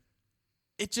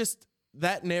it just,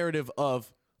 that narrative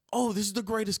of, oh, this is the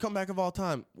greatest comeback of all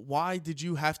time. Why did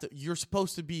you have to? You're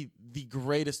supposed to be the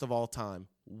greatest of all time.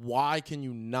 Why can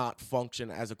you not function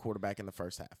as a quarterback in the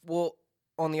first half? Well,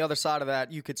 on the other side of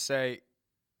that, you could say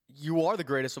you are the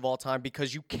greatest of all time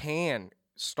because you can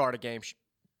start a game.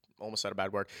 Almost said a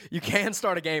bad word. You can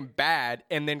start a game bad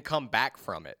and then come back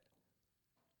from it.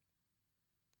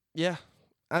 Yeah.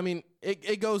 I mean,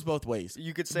 it goes both ways.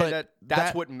 You could say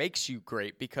that's what makes you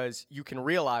great, because you can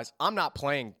realize I'm not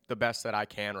playing the best that I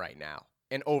can right now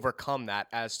and overcome that,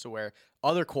 as to where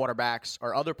other quarterbacks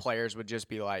or other players would just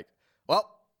be like,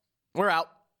 well, we're out.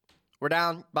 We're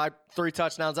down by 3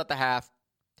 touchdowns at the half,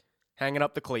 hanging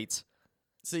up the cleats.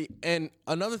 See, and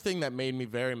another thing that made me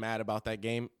very mad about that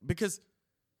game, because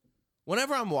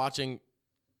whenever I'm watching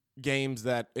games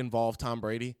that involve Tom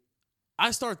Brady,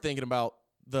 I start thinking about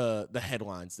the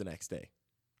headlines the next day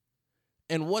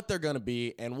and what they're going to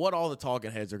be and what all the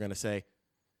talking heads are going to say.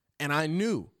 And I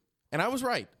knew, and I was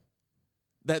right,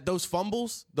 that those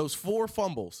 4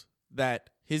 fumbles that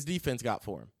his defense got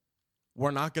for him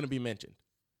were not going to be mentioned.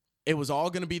 It was all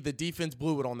going to be the defense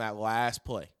blew it on that last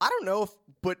play. I don't know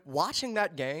but watching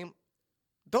that game,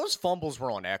 those fumbles were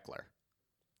on Eckler.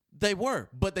 They were,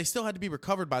 but they still had to be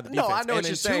recovered by the defense. No, I know what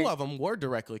you're saying. 2 of them were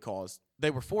directly caused. They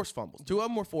were forced fumbles. 2 of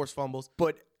them were forced fumbles.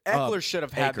 But Eckler should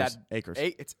have had that. Akers.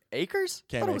 It's Akers?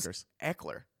 Cam Akers.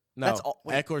 Eckler. No,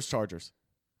 Eckler's Chargers.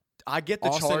 I get the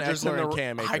Chargers and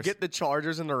Cam Akers. I get the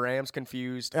Chargers and the Rams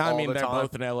confused. I mean, they're time.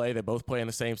 both in LA. They both play in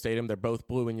the same stadium. They're both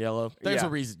blue and yellow. There's a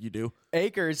reason you do.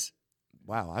 Akers.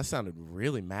 Wow, I sounded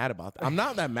really mad about that. I'm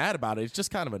not that mad about it. It's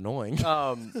just kind of annoying.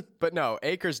 But no,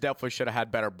 Akers definitely should have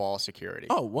had better ball security.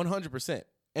 Oh, 100%.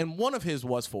 And one of his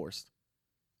was forced.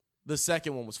 The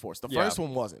second one was forced. The first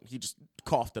one wasn't. He just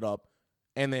coughed it up.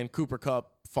 And then Cooper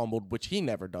Kupp fumbled, which he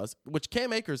never does, which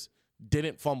Cam Akers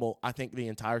didn't fumble, I think, the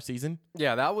entire season.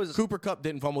 Yeah, that was... Cooper Kupp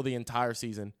didn't fumble the entire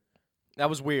season. That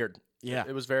was weird. Yeah.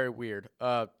 It was very weird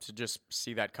to just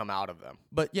see that come out of them.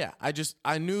 But yeah,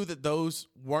 I knew that those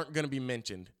weren't going to be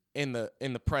mentioned in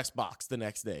the press box the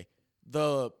next day.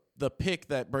 The pick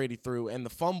that Brady threw and the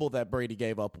fumble that Brady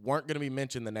gave up weren't going to be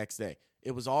mentioned the next day.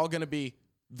 It was all going to be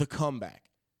the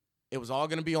comeback. It was all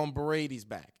going to be on Brady's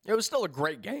back. It was still a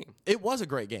great game. It was a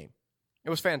great game. It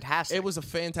was fantastic. It was a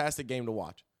fantastic game to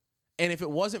watch. And if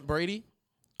it wasn't Brady,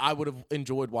 I would have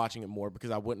enjoyed watching it more because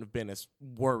I wouldn't have been as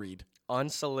worried.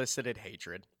 Unsolicited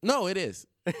hatred. No, it is.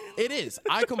 It is.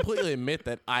 I completely admit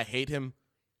that I hate him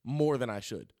more than I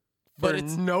should. But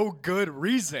it's no good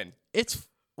reason.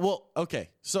 Okay.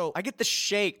 So I get the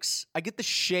shakes.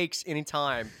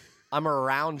 Anytime I'm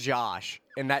around Josh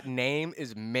and that name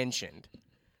is mentioned.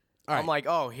 All right. I'm like,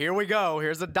 oh, here we go.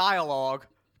 Here's the dialogue.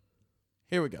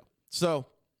 Here we go. So,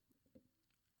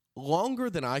 longer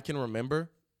than I can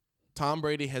remember, Tom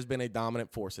Brady has been a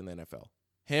dominant force in the NFL.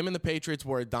 Him and the Patriots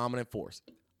were a dominant force.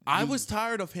 I was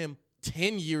tired of him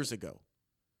 10 years ago.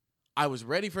 I was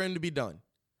ready for him to be done.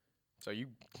 So you're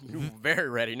very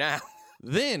ready now.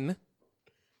 Then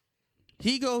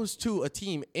he goes to a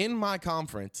team in my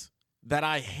conference that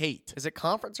I hate. Is it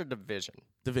conference or division?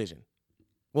 Division.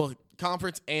 Well,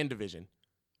 conference and division.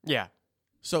 Yeah.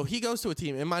 So he goes to a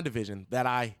team in my division that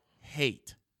I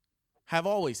hate. Have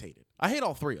always hated. I hate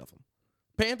all 3 of them.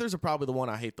 Panthers are probably the one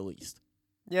I hate the least.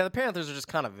 Yeah, the Panthers are just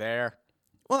kind of there.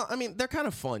 Well, I mean, they're kind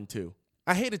of fun, too.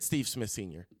 I hated Steve Smith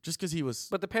Sr. just because he was...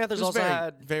 But the Panthers also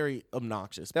had... very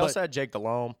obnoxious. They also had Jake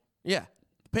Delhomme. Yeah.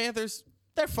 The Panthers,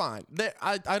 they're fine.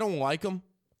 I don't like them.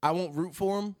 I won't root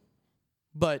for them.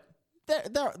 But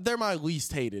they're my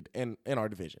least hated in our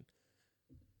division.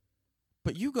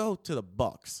 But you go to the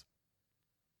Bucs.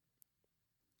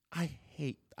 I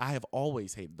have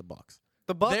always hated the Bucs.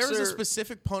 The Bucs There's a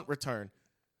specific punt return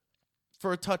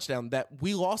for a touchdown that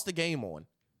we lost a game on.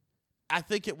 I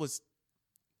think it was...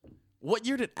 What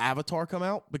year did Avatar come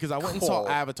out? Because I went and saw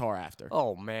Avatar after.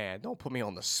 Oh, man. Don't put me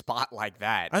on the spot like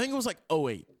that. I think it was like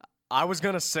 08. I was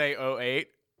going to say 08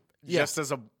 just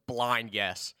as a blind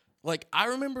guess. Like, I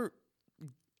remember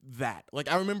that.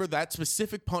 Like, I remember that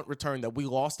specific punt return that we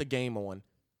lost a game on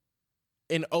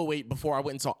in 08 before I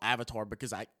went and saw Avatar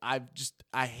because I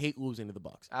hate losing to the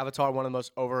Bucs. Avatar, one of the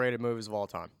most overrated movies of all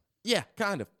time. Yeah,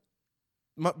 kind of.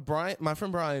 My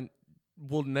friend Brian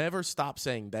will never stop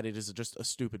saying that it is just a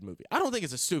stupid movie. I don't think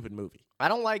it's a stupid movie. I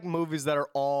don't like movies that are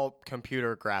all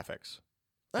computer graphics.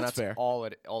 That's fair. All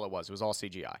it was. It was all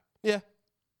CGI. Yeah.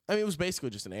 I mean, it was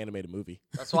basically just an animated movie.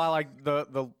 That's why I like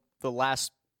the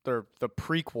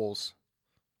prequels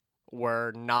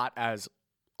were not as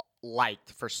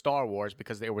liked for Star Wars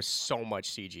because there was so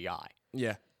much CGI.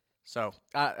 Yeah. So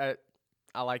I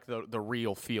like the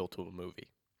real feel to a movie.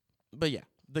 But yeah,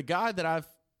 the guy that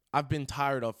I've been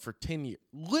tired of for 10 years.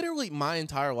 Literally my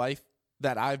entire life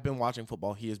that I've been watching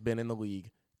football, he has been in the league,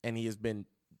 and he has been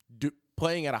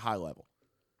playing at a high level.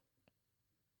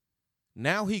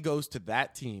 Now he goes to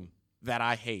that team that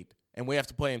I hate, and we have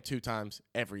to play him 2 times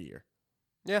every year.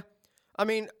 Yeah. I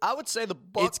mean, I would say the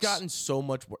Bucs... It's gotten so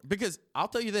much worse. Because I'll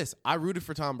tell you this, I rooted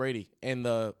for Tom Brady in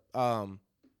the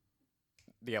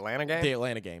The Atlanta game? The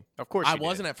Atlanta game. Of course I you did.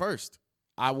 wasn't at first.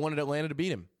 I wanted Atlanta to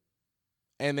beat him.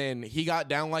 And then he got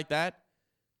down like that.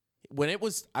 When it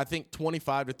was, I think,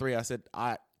 25-3, I said,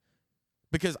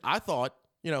 because I thought,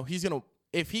 he's going to,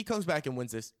 if he comes back and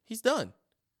wins this, he's done.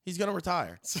 He's going to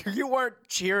retire. So you weren't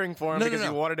cheering for him because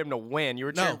you wanted him to win. You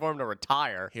were cheering for him to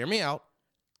retire. Hear me out.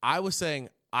 I was saying,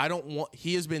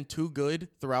 he has been too good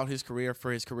throughout his career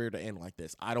for his career to end like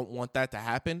this. I don't want that to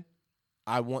happen.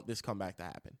 I want this comeback to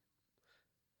happen.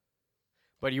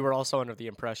 But you were also under the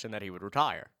impression that he would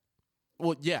retire.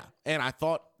 Well, yeah, and I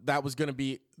thought that was going to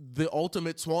be the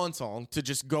ultimate swan song to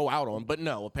just go out on. But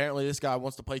no, apparently this guy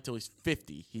wants to play till he's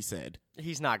 50, he said.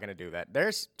 He's not going to do that.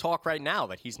 There's talk right now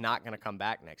that he's not going to come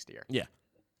back next year. Yeah.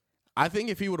 I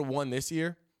think if he would have won this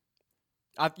year,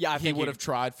 I think he would have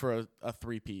tried for a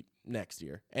three-peat next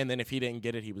year. And then if he didn't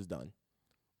get it, he was done.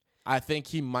 I think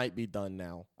he might be done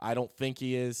now. I don't think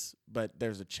he is, but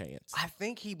there's a chance. I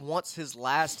think he wants his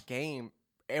last game,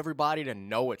 everybody to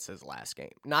know it's his last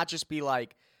game. Not just be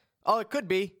like, oh, it could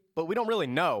be, but we don't really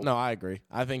know. No, I agree.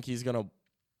 I think he's going to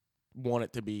want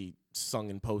it to be sung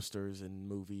in posters and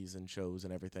movies and shows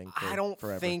and everything I don't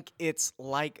forever. think it's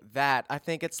like that. I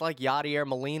think it's like Yadier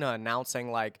Molina announcing,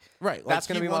 right, that's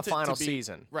going to be my final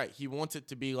season. Right. He wants it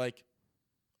to be like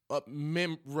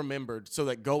remembered so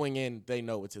that going in, they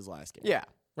know it's his last game. Yeah.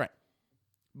 Right.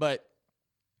 But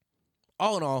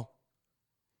all in all,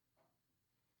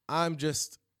 I'm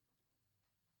just,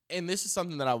 and this is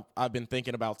something that I've been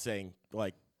thinking about saying,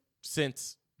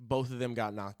 since both of them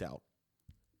got knocked out.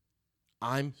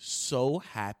 I'm so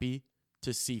happy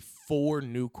to see 4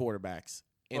 new quarterbacks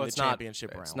in the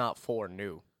championship round. It's not 4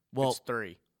 new. Well, it's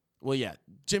 3. Well, yeah.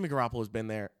 Jimmy Garoppolo's been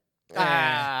there.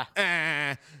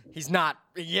 He's not.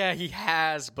 Yeah, he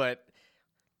has, but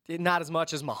not as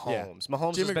much as Mahomes. Yeah.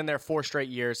 Mahomes has been there 4 straight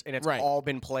years, and it's all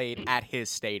been played at his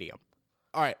stadium.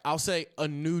 All right, I'll say a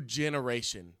new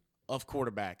generation of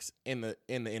quarterbacks in the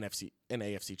NFC and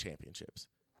AFC championships.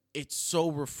 It's so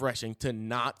refreshing to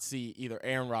not see either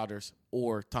Aaron Rodgers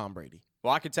or Tom Brady.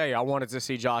 Well, I can tell you, I wanted to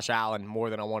see Josh Allen more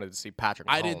than I wanted to see Patrick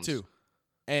Mahomes. I did too,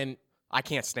 and I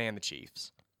can't stand the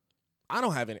Chiefs. I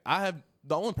don't have any.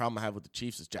 The only problem I have with the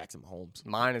Chiefs is Jackson Mahomes.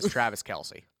 Mine is Travis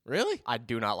Kelce. Really? I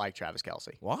do not like Travis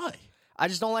Kelce. Why? I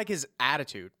just don't like his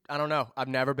attitude. I don't know. I've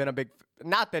never been a big.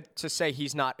 Not that to say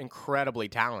he's not incredibly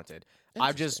talented.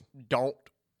 I just don't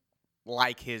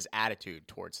like his attitude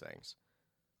towards things.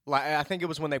 I think it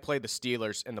was when they played the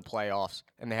Steelers in the playoffs,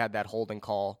 and they had that holding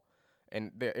call,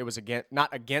 and it was not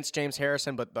against James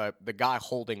Harrison, but the guy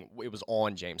holding, it was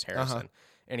on James Harrison,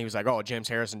 and he was like, "Oh, James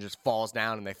Harrison just falls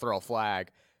down, and they throw a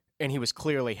flag," and he was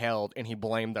clearly held, and he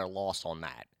blamed their loss on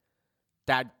that.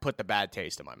 That put the bad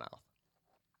taste in my mouth.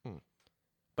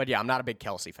 But yeah, I'm not a big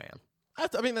Kelce fan.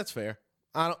 I mean, that's fair.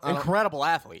 Incredible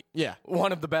athlete. Yeah,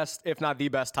 one of the best, if not the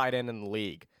best, tight end in the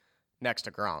league, next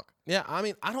to Gronk. Yeah, I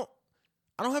mean, I don't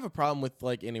have a problem with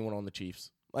anyone on the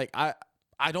Chiefs.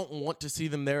 I don't want to see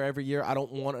them there every year. I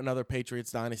don't want another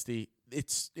Patriots dynasty.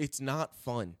 It's not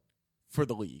fun for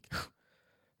the league.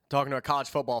 Talking to a college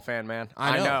football fan, man.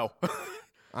 I know.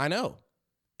 I know.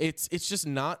 It's just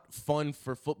not fun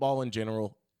for football in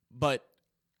general, but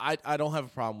I don't have a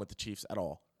problem with the Chiefs at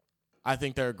all. I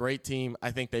think they're a great team. I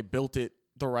think they built it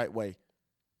the right way.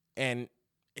 And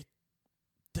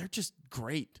they're just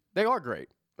great. They are great.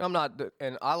 I'm not,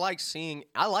 and I like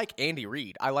Andy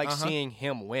Reid. I like seeing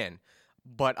him win,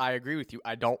 but I agree with you.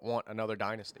 I don't want another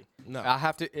dynasty. No, I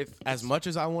have to. As much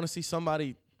as I want to see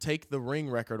somebody take the ring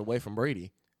record away from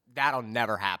Brady, that'll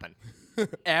never happen,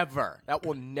 ever. That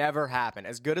will never happen.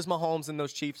 As good as Mahomes and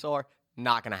those Chiefs are,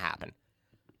 not going to happen.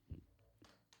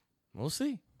 We'll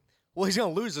see. Well, he's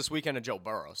going to lose this weekend to Joe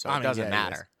Burrow, so it doesn't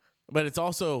matter. But it's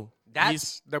also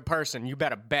that's the person you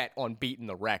better bet on beating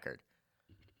the record.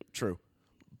 True.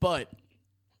 But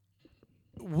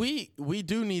we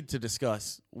do need to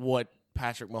discuss what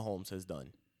Patrick Mahomes has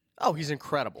done. Oh, he's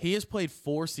incredible. He has played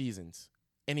 4 seasons,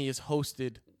 and he has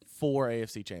hosted 4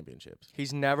 AFC championships.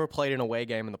 He's never played an away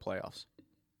game in the playoffs.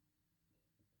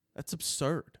 That's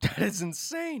absurd. That is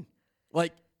insane.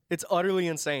 It's utterly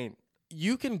insane.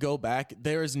 You can go back.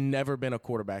 There has never been a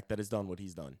quarterback that has done what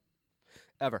he's done.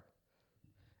 Ever.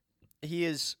 He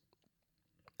is...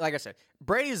 Like I said,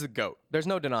 Brady is the GOAT. There's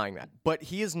no denying that. But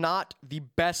he is not the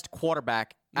best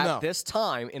quarterback at this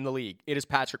time in the league. It is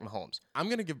Patrick Mahomes. I'm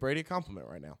going to give Brady a compliment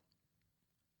right now.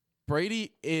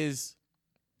 Brady is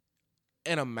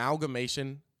an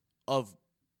amalgamation of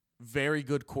very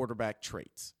good quarterback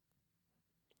traits.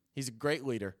 He's a great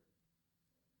leader.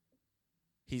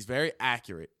 He's very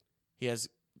accurate. He has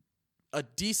a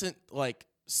decent,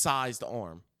 sized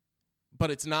arm.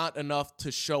 But it's not enough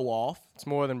to show off. It's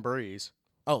more than Breeze.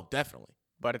 Oh, definitely.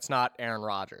 but it's not Aaron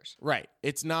Rodgers. Right.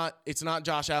 It's not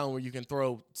Josh Allen where you can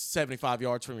throw 75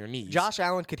 yards from your knees. Josh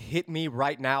Allen could hit me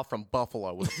right now from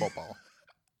Buffalo with a football.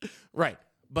 Right.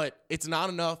 But it's not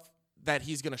enough that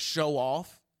he's going to show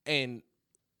off and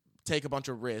take a bunch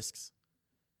of risks.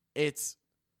 He's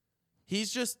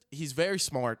very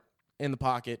smart in the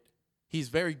pocket. He's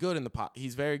very good in the pocket.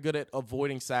 He's very good at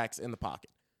avoiding sacks in the pocket.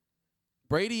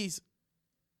 Brady's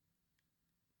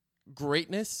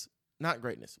greatness, not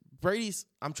greatness. Brady's,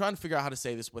 I'm trying to figure out how to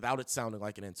say this without it sounding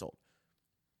like an insult.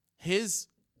 His,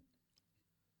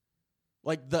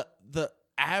 like the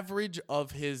average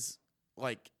of his,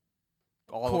 like,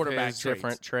 all quarterback of his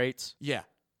different traits. Yeah.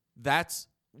 That's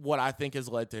what I think has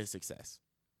led to his success.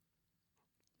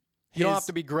 You don't have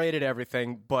to be great at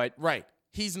everything, but right.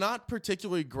 He's not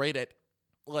particularly great at,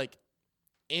 like,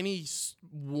 any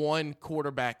one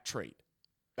quarterback trait.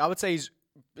 I would say he's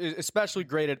especially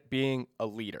great at being a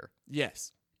leader.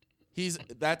 Yes.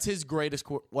 That's his greatest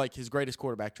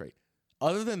quarterback trait.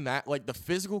 Other than that, like the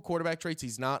physical quarterback traits,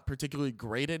 he's not particularly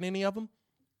great at any of them,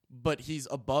 but he's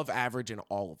above average in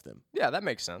all of them. Yeah, that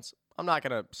makes sense. I'm not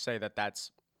going to say that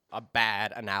that's a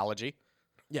bad analogy.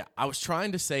 Yeah, I was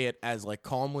trying to say it as like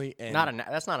calmly and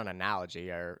that's not an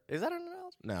analogy, or is that an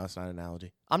analogy? No, it's not an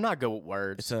analogy. I'm not good with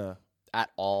words at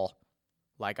all.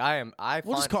 Like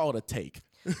we'll just call it a take.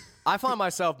 I find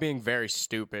myself being very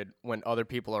stupid when other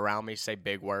people around me say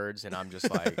big words, and I'm just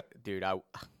like, dude,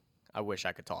 I wish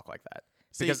I could talk like that.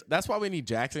 See, because that's why we need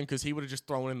Jackson, because he would have just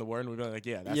thrown in the word and we'd be like,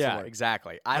 yeah, that's the word.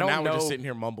 Exactly. Now we're just sitting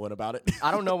here mumbling about it.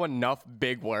 I don't know enough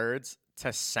big words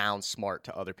to sound smart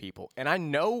to other people. And I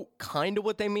know kind of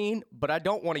what they mean, but I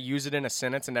don't want to use it in a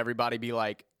sentence and everybody be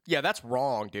like, yeah, that's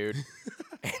wrong, dude.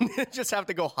 And just have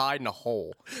to go hide in a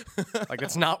hole. Like,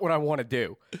 that's not what I want to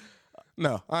do.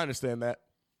 No, I understand that.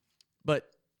 But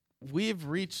we've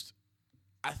reached,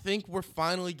 I think we're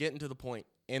finally getting to the point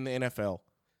in the NFL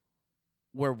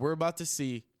where we're about to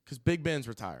see, because Big Ben's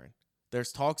retiring.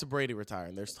 There's talks of Brady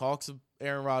retiring. There's talks of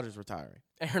Aaron Rodgers retiring.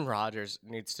 Aaron Rodgers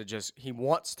needs to he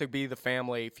wants to be the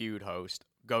Family Feud host.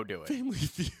 Go do it. Family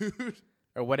Feud?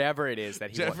 Or whatever it is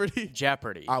that he Jeopardy?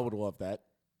 Jeopardy. I would love that.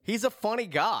 He's a funny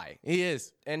guy. He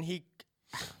is. And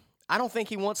I don't think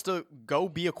he wants to go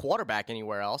be a quarterback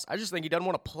anywhere else. I just think he doesn't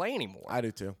want to play anymore. I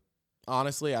do too.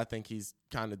 Honestly, I think he's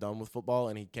kind of done with football,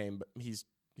 and he's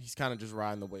kind of just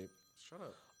riding the wave. Shut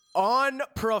up.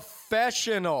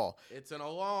 Unprofessional. It's an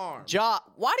alarm.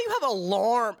 Why do you have an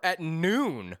alarm at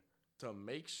noon? To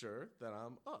make sure that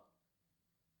I'm up.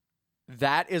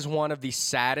 That is one of the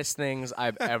saddest things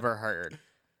I've ever heard.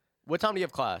 What time do you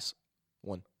have class?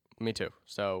 1. Me too.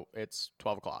 So it's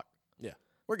 12 o'clock. Yeah,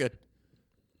 we're good.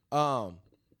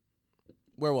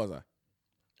 Where was I?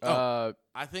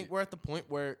 I think we're at the point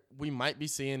where we might be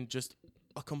seeing just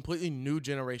a completely new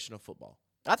generation of football.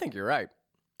 I think you're right.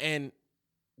 And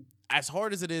as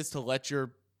hard as it is to let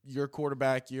your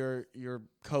quarterback, your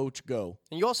coach go.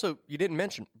 And you didn't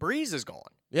mention, Breeze is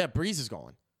gone. Yeah, Breeze is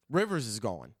gone. Rivers is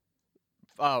gone.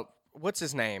 What's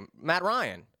his name? Matt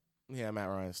Ryan. Yeah, Matt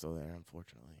Ryan's still there,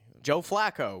 unfortunately. Joe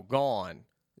Flacco, gone.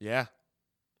 Yeah.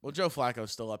 Well, Joe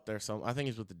Flacco's still up there. I think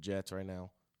he's with the Jets right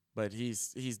now. But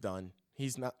he's done.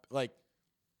 He's not, like...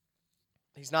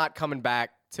 He's not coming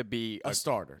back to be a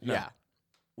starter. No. Yeah.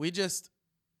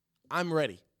 I'm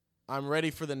ready. I'm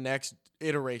ready for the next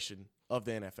iteration of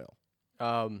the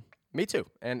NFL. Me too.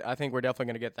 And I think we're definitely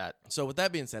going to get that. So with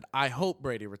that being said, I hope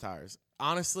Brady retires.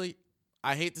 Honestly,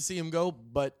 I hate to see him go,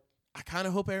 but I kind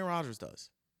of hope Aaron Rodgers does.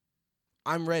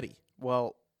 I'm ready.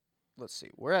 Well, let's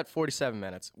see. We're at 47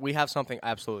 minutes. We have something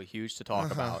absolutely huge to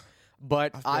talk about.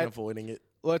 But I've been avoiding it.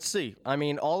 Let's see. I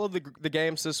mean, all of the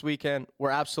games this weekend were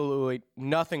absolutely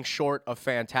nothing short of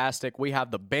fantastic. We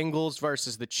have the Bengals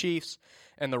versus the Chiefs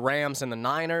and the Rams and the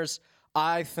Niners.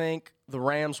 I think the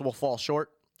Rams will fall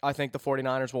short. I think the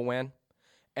 49ers will win.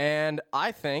 And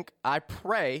I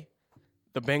pray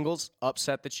the Bengals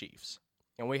upset the Chiefs.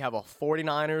 And we have a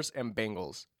 49ers and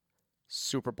Bengals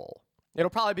Super Bowl. It'll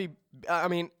probably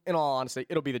be, in all honesty,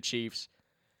 it'll be the Chiefs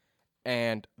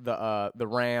and the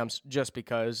Rams, just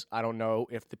because I don't know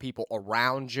if the people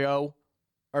around Joe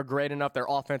are great enough. Their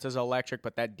offense is electric,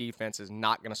 but that defense is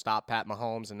not going to stop Pat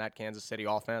Mahomes and that Kansas City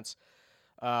offense.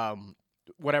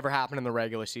 Whatever happened in the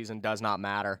regular season does not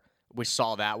matter. We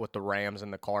saw that with the Rams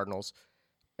and the Cardinals.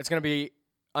 It's going to be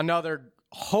another,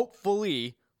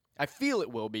 hopefully, I feel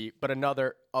it will be, but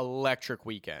another electric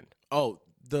weekend. Oh,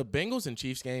 the Bengals and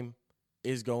Chiefs game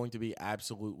is going to be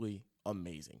absolutely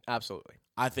amazing. Absolutely.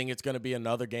 I think it's going to be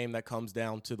another game that comes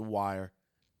down to the wire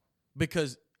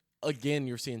because, again,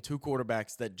 you're seeing two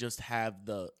quarterbacks that just have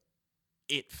the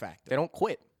it factor. They don't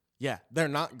quit. Yeah, they're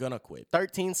not going to quit.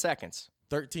 13 seconds.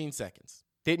 13 seconds.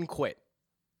 Didn't quit.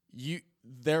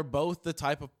 They're both the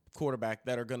type of quarterback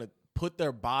that are going to put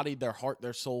their body, their heart,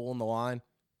 their soul on the line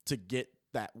to get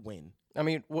that win. I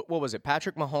mean, what was it?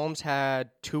 Patrick Mahomes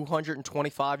had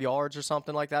 225 yards or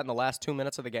something like that in the last 2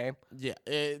 minutes of the game. Yeah,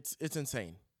 it's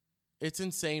insane. It's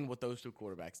insane what those two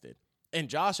quarterbacks did. And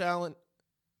Josh Allen,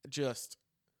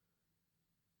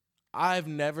 I've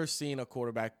never seen a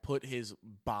quarterback put his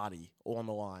body on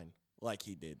the line like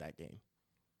he did that game.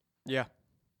 Yeah.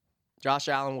 Josh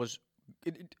Allen was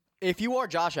 – if you are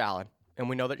Josh Allen, and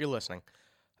we know that you're listening,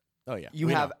 you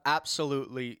have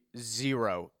absolutely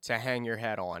zero to hang your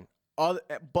head on.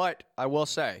 But I will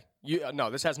say,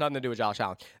 this has nothing to do with Josh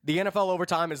Allen. The NFL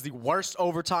overtime is the worst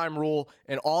overtime rule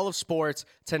in all of sports.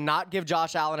 To not give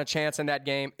Josh Allen a chance in that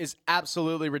game is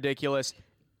absolutely ridiculous.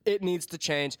 It needs to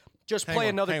change.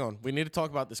 Hang on. We need to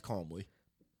talk about this calmly.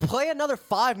 Play another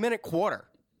 5-minute quarter.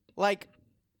 Like,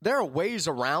 there are ways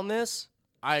around this.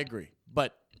 I agree.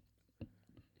 But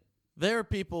there are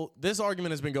people, this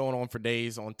argument has been going on for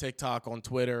days on TikTok, on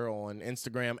Twitter, on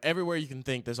Instagram. Everywhere you can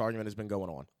think this argument has been going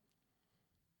on.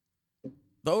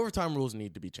 The overtime rules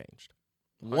need to be changed.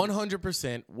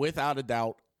 100%, without a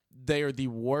doubt, they are the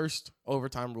worst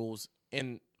overtime rules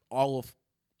in all of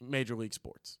Major League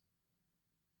sports.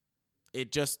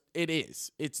 It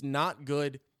is. It's not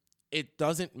good. It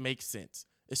doesn't make sense,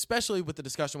 especially with the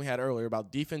discussion we had earlier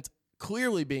about defense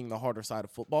clearly being the harder side of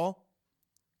football.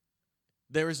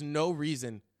 There is no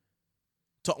reason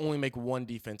to only make one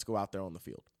defense go out there on the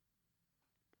field.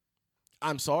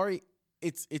 I'm sorry.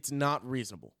 It's not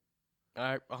reasonable.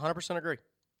 I 100% agree.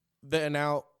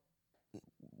 Now,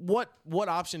 what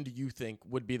option do you think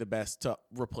would be the best to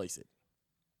replace it?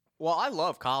 Well, I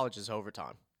love college's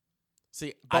overtime.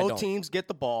 See, both teams get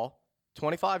the ball,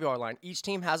 25-yard line. Each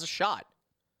team has a shot.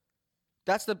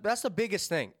 That's the biggest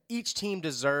thing. Each team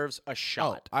deserves a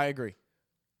shot. Oh, I agree.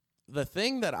 The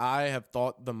thing that I have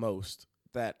thought the most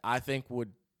that I think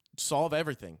would solve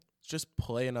everything is just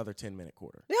play another 10-minute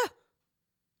quarter. Yeah.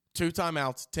 2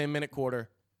 timeouts, 10-minute quarter.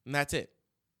 And that's it.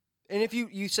 And if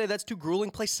you say that's too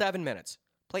grueling, play 7 minutes.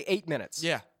 Play 8 minutes.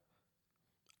 Yeah.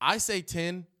 I say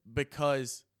 10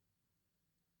 because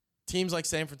teams like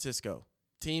San Francisco,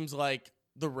 teams like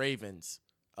the Ravens,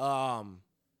 honestly,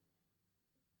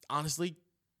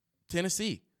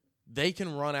 Tennessee, they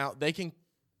can run out. They can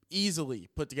easily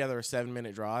put together a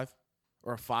 7-minute drive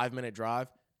or a 5-minute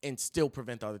drive and still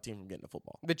prevent the other team from getting the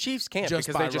football. The Chiefs can't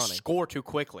because they just score too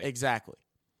quickly. Exactly.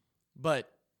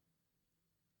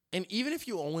 And even if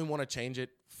you only want to change it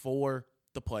for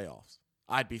the playoffs,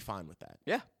 I'd be fine with that.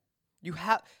 Yeah.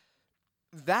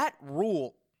 That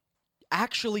rule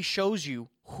actually shows you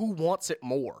who wants it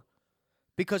more.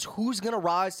 Because who's going to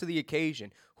rise to the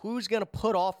occasion? Who's going to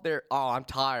put off their, I'm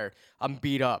tired, I'm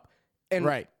beat up,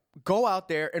 and go out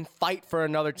there and fight for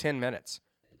another 10 minutes.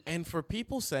 And for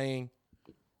people saying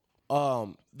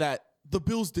that the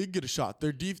Bills did get a shot,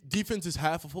 their defense is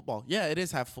half of football. Yeah, it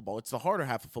is half of football. It's the harder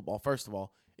half of football, first of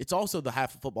all. It's also the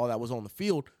half of football that was on the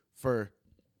field for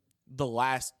the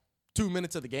last 2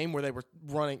 minutes of the game where they were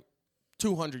running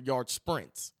 200-yard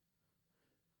sprints.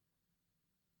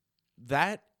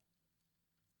 That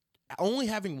only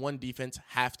having one defense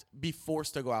have to be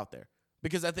forced to go out there.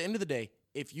 Because at the end of the day,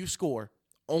 if you score,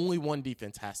 only one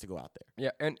defense has to go out there.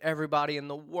 Yeah, and everybody in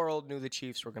the world knew the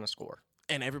Chiefs were going to score.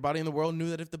 And everybody in the world knew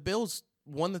that if the Bills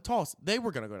won the toss, they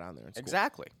were going to go down there and score.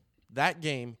 Exactly. That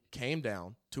game came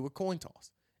down to a coin toss.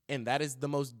 And that is the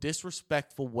most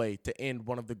disrespectful way to end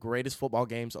one of the greatest football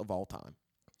games of all time.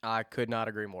 I could not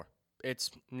agree more. It's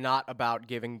not about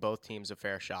giving both teams a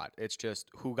fair shot. It's just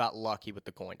who got lucky with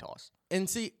the coin toss. And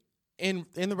see, in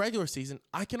the regular season,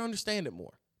 I can understand it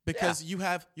more because you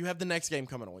have the next game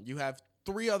coming on. You have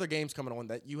 3 other games coming on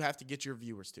that you have to get your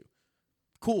viewers to.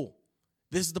 Cool.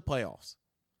 This is the playoffs.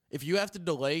 If you have to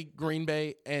delay Green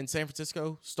Bay and San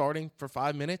Francisco starting for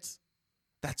 5 minutes,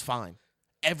 that's fine.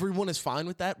 Everyone is fine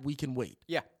with that. We can wait.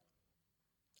 Yeah.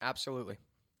 Absolutely.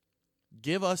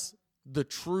 Give us the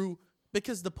true,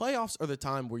 because the playoffs are the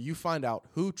time where you find out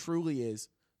who truly is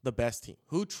the best team,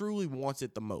 who truly wants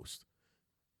it the most.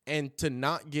 And to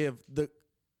not give the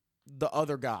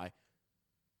other guy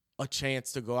a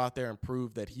chance to go out there and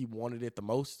prove that he wanted it the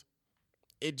most,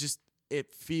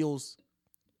 it feels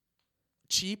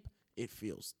cheap. It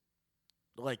feels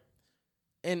like,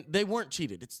 and they weren't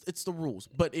cheated. It's the rules,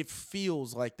 but it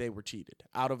feels like they were cheated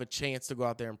out of a chance to go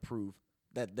out there and prove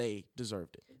that they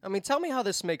deserved it. I mean, tell me how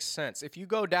this makes sense. If you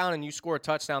go down and you score a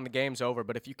touchdown, the game's over,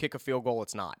 but if you kick a field goal,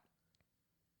 it's not.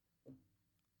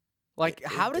 Like,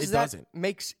 how does that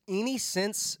make any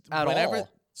sense at all?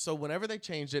 So whenever they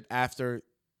changed it after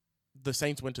the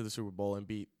Saints went to the Super Bowl and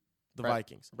beat the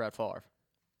Vikings. Brett Favre.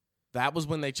 That was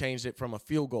when they changed it from a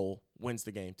field goal wins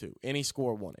the game to any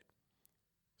score won it.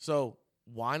 So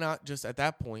why not just at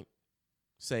that point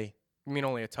say, You mean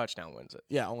only a touchdown wins it?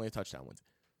 yeah, only a touchdown wins it.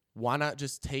 Why not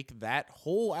just take that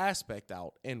whole aspect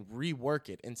out and rework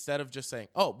it instead of just saying,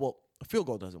 oh, well, a field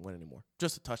goal doesn't win anymore.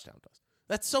 Just a touchdown does.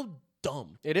 That's so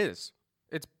dumb. It is.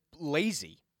 It's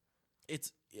lazy.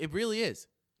 It really is.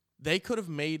 They could have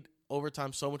made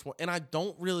overtime so much more. And I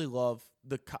don't really love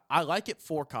I like it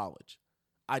for college.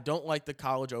 I don't like the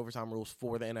college overtime rules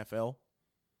for the NFL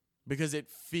because it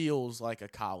feels like a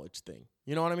college thing.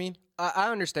 You know what I mean?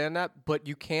 I understand that, but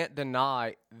you can't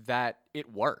deny that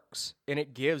it works and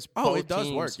it gives both it does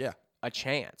teams work, yeah. a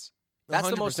chance. That's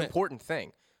the most 100%. important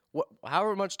thing.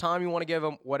 However much time you want to give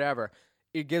them, whatever,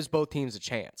 it gives both teams a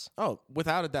chance. Oh,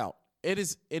 without a doubt. It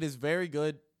is very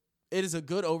good. It is a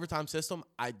good overtime system.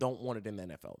 I don't want it in the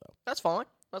NFL, though. That's fine.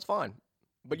 That's fine.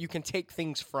 But you can take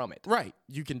things from it. Right.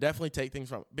 You can definitely take things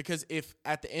from it. Because if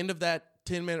at the end of that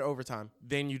 10-minute overtime,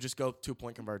 then you just go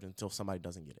 2-point conversion until somebody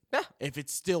doesn't get it. Yeah. If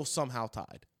it's still somehow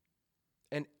tied.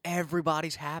 And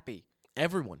everybody's happy.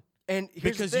 Everyone. And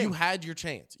here's because the thing. you had your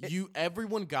chance.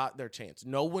 Everyone got their chance.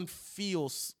 No one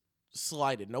feels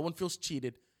slighted. No one feels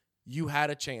cheated. You had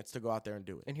a chance to go out there and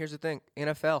do it. And here's the thing.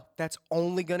 NFL, that's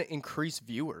only going to increase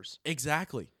viewers.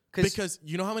 Exactly. Because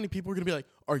you know how many people are going to be like,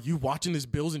 are you watching this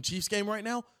Bills and Chiefs game right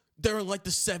now? They're in like the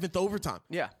 7th overtime.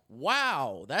 Yeah.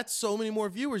 Wow. That's so many more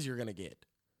viewers you're going to get.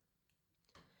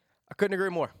 I couldn't agree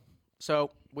more.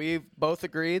 So we've both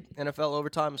agreed NFL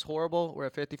overtime is horrible. We're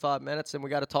at 55 minutes, and we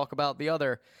got to talk about the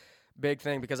other big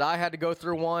thing because I had to go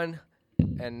through one,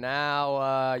 and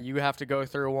now you have to go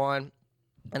through one.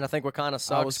 And I think what kind of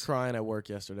sucks. I was crying at work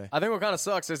yesterday. I think what kind of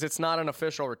sucks is it's not an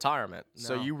official retirement. No.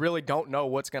 So you really don't know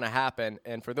what's going to happen.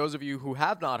 And for those of you who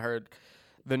have not heard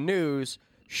the news,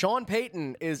 Sean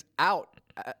Payton is out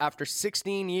after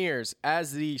 16 years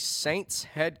as the Saints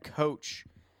head coach.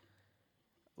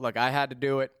 Look, I had to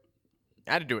do it.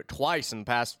 I had to do it twice in the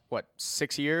past,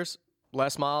 6 years?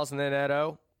 Les Miles and then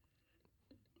Edo.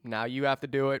 Now you have to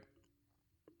do it.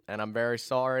 And I'm very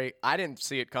sorry. I didn't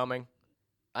see it coming.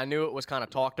 I knew it was kind of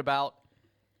talked about,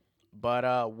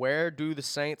 but where do the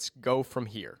Saints go from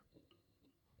here?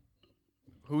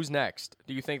 Who's next?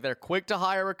 Do you think they're quick to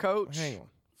hire a coach? Hang on.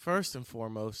 First and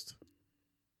foremost,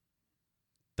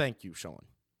 thank you, Sean.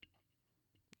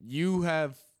 You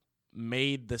have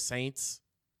made the Saints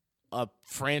a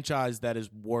franchise that is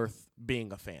worth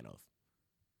being a fan of.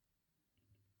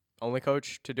 Only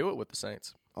coach to do it with the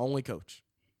Saints. Only coach.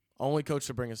 Only coach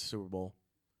to bring us a Super Bowl.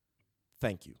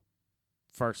 Thank you.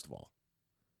 First of all.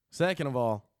 Second of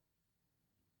all,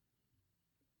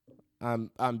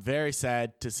 I'm very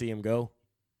sad to see him go.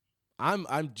 I'm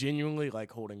genuinely like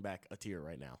holding back a tear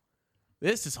right now.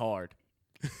 This is hard.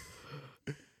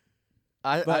 It's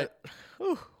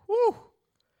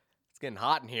getting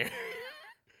hot in here.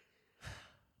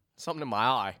 Something in my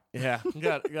eye. Yeah,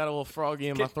 got a little froggy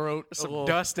in my throat. Some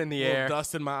dust in the air.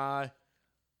 Dust in my eye.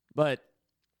 But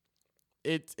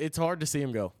it's hard to see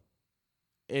him go.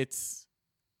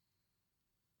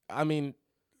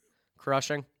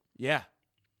 Crushing. Yeah.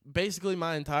 Basically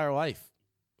my entire life,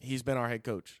 he's been our head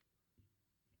coach.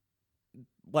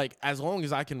 Like, as long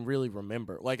as I can really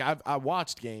remember. Like, I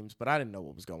watched games, but I didn't know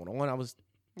what was going on. I was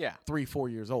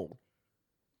 3-4 years old.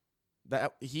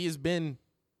 He has been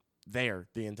there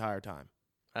the entire time.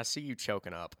 I see you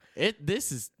choking up.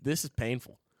 This is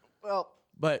painful. Well,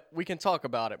 but we can talk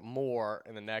about it more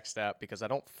in the next step because I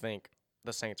don't think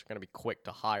the Saints are going to be quick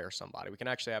to hire somebody. We can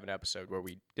actually have an episode where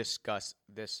we discuss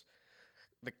the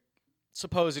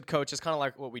supposed coach. It's kind of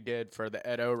like what we did for the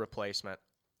Edo replacement.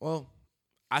 Well,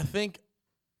 I think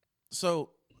so.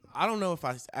 I don't know if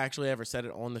I actually ever said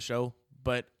it on the show,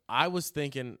 but I was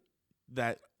thinking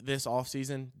that this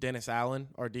offseason, Dennis Allen,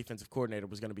 our defensive coordinator,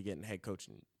 was going to be getting head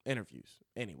coaching interviews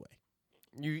anyway.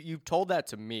 You told that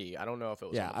to me. I don't know if it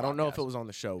was on the I don't know if podcast. it was on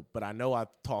the show, but I know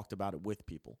I've talked about it with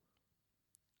people.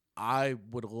 I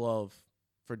would love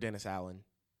for Dennis Allen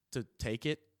to take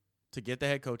it, to get the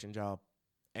head coaching job,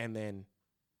 and then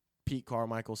Pete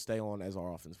Carmichael stay on as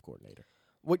our offensive coordinator.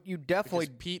 What you definitely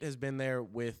Because Pete has been there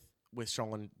with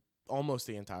Sean almost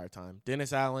the entire time.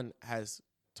 Dennis Allen has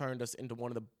turned us into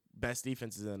one of the best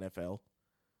defenses in the NFL.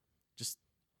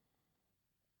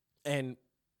 And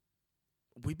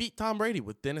we beat Tom Brady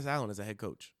with Dennis Allen as a head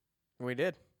coach. We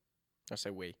did. I say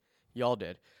we. Y'all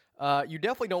did. You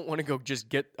definitely don't want to go just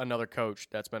get another coach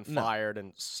that's been fired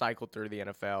and cycled through the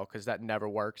NFL because that never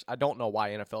works. I don't know why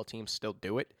NFL teams still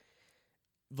do it.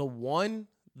 The one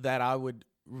that I would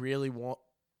really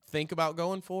think about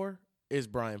going for is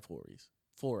Brian Flores.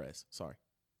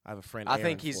 I have a friend. I Aaron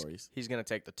think he's Flores. going to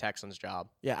take the Texans' job.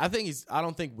 Yeah, I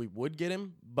don't think we would get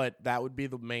him, but that would be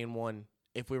the main one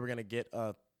if we were going to get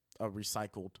a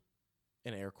recycled,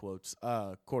 in air quotes,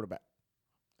 quarterback.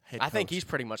 I think he's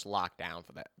pretty much locked down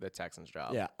for the Texans'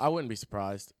 job. Yeah, I wouldn't be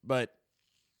surprised. But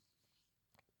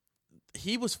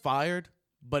he was fired,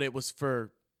 but it was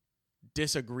for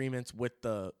disagreements with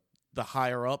the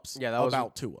higher ups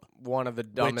about Tua. One of the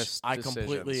dumbest which decisions. I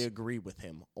completely agree with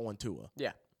him on Tua.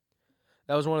 Yeah.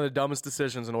 That was one of the dumbest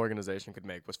decisions an organization could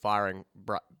make, was firing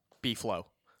B-Flow.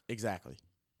 Exactly.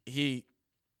 We're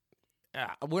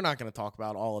not going to talk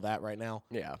about all of that right now.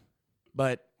 Yeah.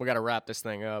 But we got to wrap this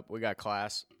thing up. We got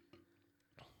class.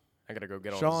 I got to go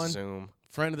get Sean, on Zoom.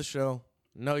 Friend of the show,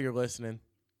 know you're listening.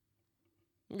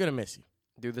 I'm going to miss you.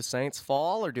 Do the Saints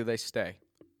fall or do they stay?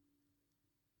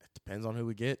 It depends on who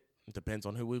we get. It depends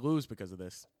on who we lose because of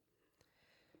this.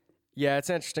 Yeah, it's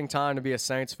an interesting time to be a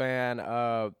Saints fan.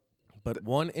 But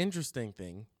one interesting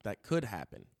thing that could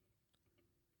happen.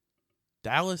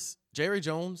 Dallas, Jerry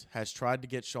Jones has tried to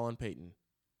get Sean Payton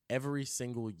every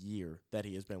single year that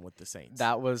he has been with the Saints.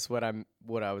 That was what I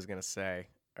was going to say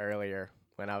earlier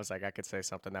when I was like, I could say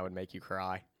something that would make you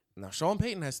cry. Now, Sean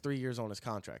Payton has 3 years on his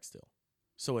contract still.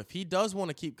 So if he does want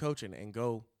to keep coaching and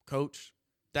go coach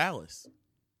Dallas,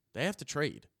 they have to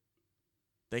trade.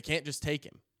 They can't just take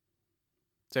him.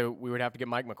 So we would have to get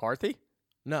Mike McCarthy?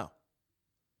 No.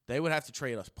 They would have to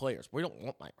trade us players. We don't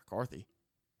want Mike McCarthy.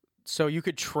 So you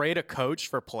could trade a coach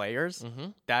for players? Mm-hmm.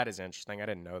 That is interesting. I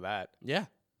didn't know that. Yeah.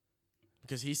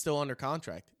 Because he's still under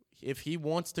contract. If he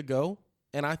wants to go,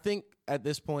 and I think at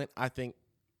this point,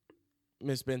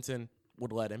 Ms. Benson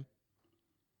would let him.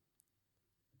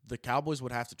 The Cowboys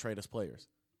would have to trade us players.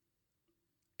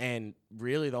 And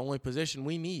really the only position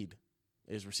we need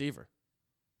is receiver.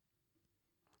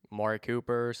 Amari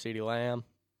Cooper, CeeDee Lamb.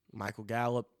 Michael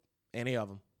Gallup, any of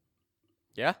them.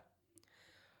 Yeah.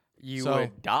 You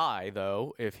would die,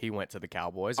 though, if he went to the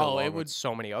Cowboys. It would.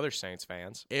 So many other Saints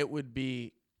fans. It would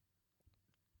be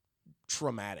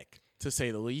traumatic, to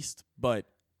say the least. But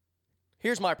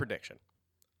here's my prediction.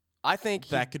 I think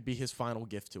that could be his final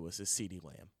gift to us is CeeDee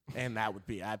Lamb, and that would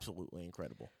be absolutely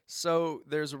incredible. So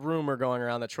there's a rumor going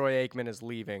around that Troy Aikman is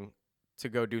leaving to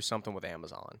go do something with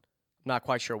Amazon. Not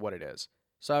quite sure what it is.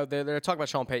 So they're talking about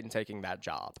Sean Payton taking that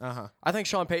job. Uh-huh. I think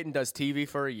Sean Payton does TV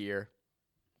for a year,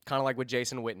 kind of like what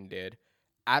Jason Witten did,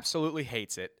 absolutely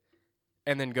hates it,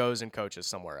 and then goes and coaches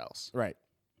somewhere else. Right.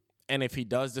 And if he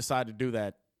does decide to do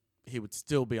that, he would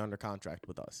still be under contract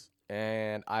with us.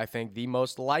 And I think the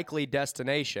most likely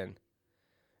destination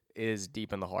is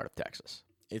deep in the heart of Texas.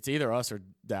 It's either us or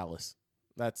Dallas.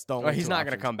 That's the only he's not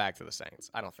going to to come back to the Saints,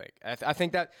 I don't think. I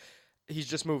think that he's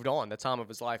just moved on. The time of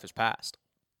his life has passed.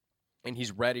 And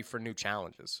he's ready for new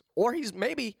challenges. Or he's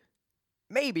maybe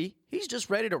he's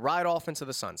just ready to ride off into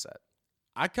the sunset.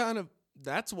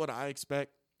 That's what I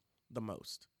expect the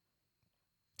most.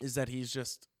 Is that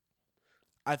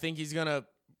I think he's going to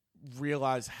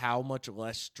realize how much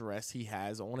less stress he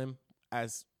has on him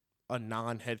as a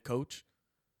non-head coach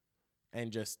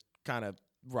and just kind of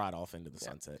ride off into the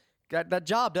sunset. That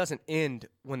job doesn't end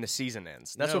when the season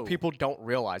ends. That's what people don't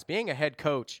realize. Being a head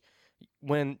coach,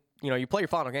 when you play your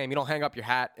final game, you don't hang up your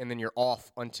hat and then you're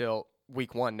off until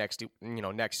week 1 next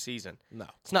season. No.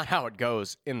 It's not how it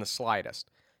goes in the slightest.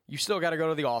 You still got to go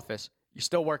to the office. You're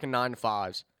still working 9 to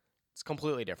 5s. It's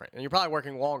completely different. And you're probably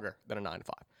working longer than a 9 to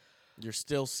 5. You're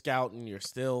still scouting. You're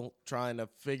still trying to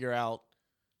figure out,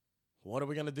 what are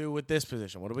we going to do with this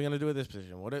position? What are we going to do with this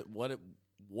position?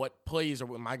 What plays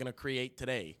am I going to create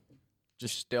today?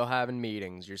 Just still having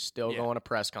meetings. You're still going to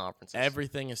press conferences.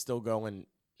 Everything is still going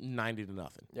 90-0.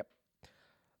 Yep.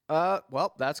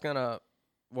 Well, that's going to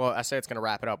 – well, I say it's going to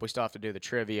wrap it up. We still have to do the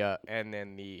trivia and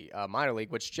then the minor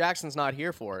league, which Jackson's not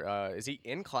here for. Is he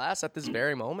in class at this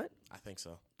very moment? I think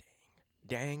so.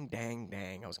 Dang.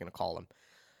 I was going to call him.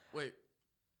 Wait.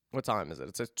 What time is it?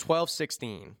 It's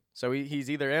 12:16. So he's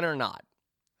either in or not.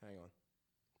 Hang on.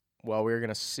 Well, we're going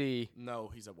to see.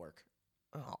 No, he's at work.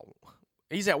 Oh.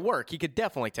 He's at work. He could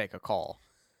definitely take a call.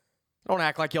 Don't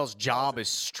act like y'all's job is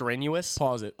strenuous.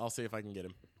 Pause it. I'll see if I can get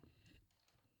him.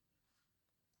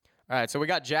 All right, so we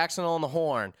got Jackson on the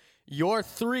horn. Your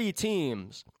 3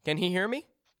 teams. Can he hear me?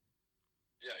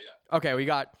 Yeah. Okay, we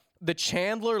got the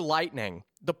Chandler Lightning,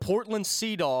 the Portland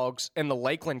Sea Dogs, and the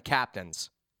Lakeland Captains.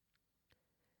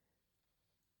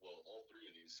 Well, all 3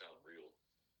 of these sound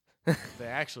real.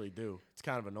 They actually do. It's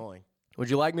kind of annoying. Would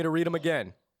you like me to read them again?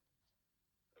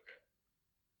 Okay.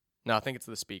 No, I think it's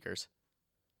the speakers.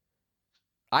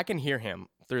 I can hear him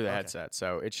through the headset,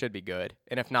 so it should be good.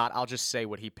 And if not, I'll just say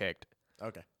what he picked.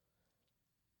 Okay.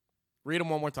 Read them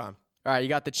one more time. All right, you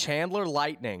got the Chandler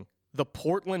Lightning, the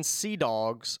Portland Sea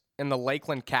Dogs, and the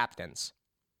Lakeland Captains?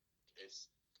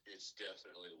 It's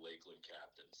definitely Lakeland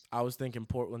Captains. I was thinking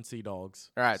Portland Sea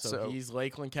Dogs. All right, so he's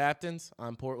Lakeland Captains.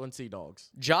 I'm Portland Sea Dogs.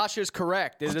 Josh is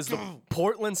correct. It is the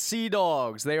Portland Sea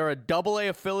Dogs. They are a AA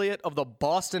affiliate of the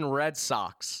Boston Red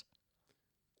Sox.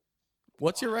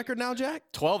 What's your record now, Jack?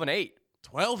 12-8.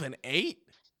 12-8? I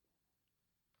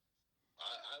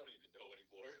don't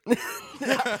even know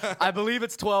anymore. I believe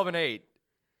it's 12-8.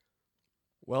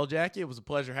 Well, Jackie, it was a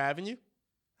pleasure having you.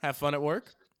 Have fun at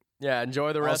work. Yeah,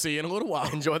 enjoy the I'll rest. see you in a little while.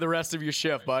 Enjoy the rest of your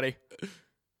shift, buddy.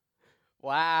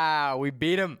 Wow, we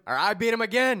beat him. Or I beat him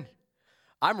again.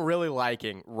 I'm really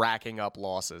liking racking up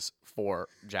losses for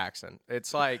Jackson.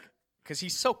 It's like, because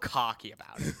he's so cocky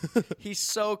about it. He's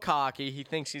so cocky. He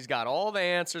thinks he's got all the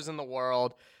answers in the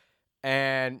world.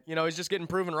 And, he's just getting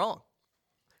proven wrong.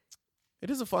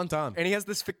 It is a fun time. And he has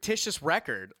this fictitious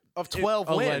record of 12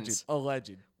 wins.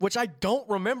 Alleged. Which I don't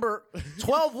remember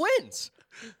 12 wins.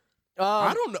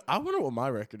 I don't know. I wonder what my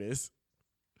record is.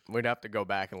 We'd have to go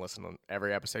back and listen to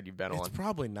every episode you've been on. It's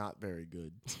probably not very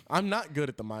good. I'm not good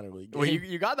at the minor league game. Well,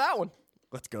 you got that one.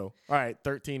 Let's go. All right,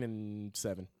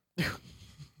 13-7.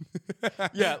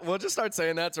 Yeah, we'll just start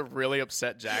saying that to really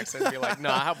upset Jackson. Be like, no,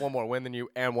 I have one more win than you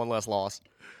and one less loss.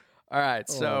 All right,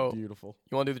 so beautiful.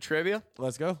 You want to do the trivia?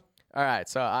 Let's go. All right,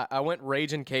 so I went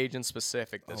Ragin' Cajun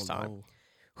specific this time. No.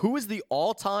 Who is the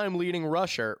all-time leading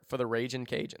rusher for the Ragin'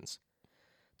 Cajuns?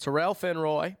 Terrell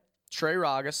Finroy, Trey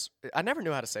Ragas. I never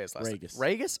knew how to say his last name.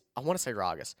 Ragas? I want to say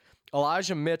Ragas.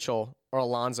 Elijah Mitchell or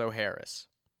Alonzo Harris?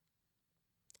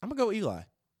 I'm going to go Eli.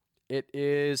 It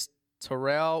is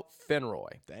Terrell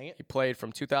Finroy. Dang it. He played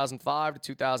from 2005 to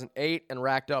 2008 and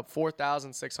racked up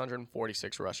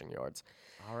 4,646 rushing yards.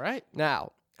 All right.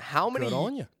 Now, how many Good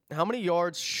on you. How many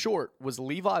yards short was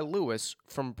Levi Lewis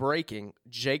from breaking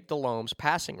Jake Delhomme's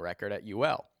passing record at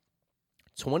UL?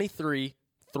 23,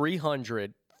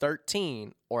 300,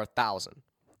 13, or 1,000?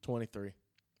 23.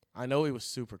 I know he was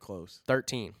super close.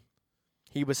 13.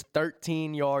 He was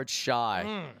 13 yards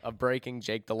shy of breaking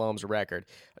Jake Delhomme's record.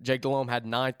 Jake Delhomme had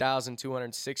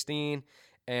 9,216,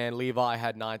 and Levi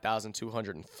had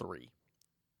 9,203.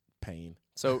 Pain.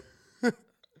 So,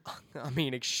 I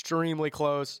mean, extremely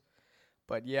close.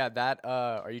 But, yeah, that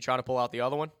are you trying to pull out the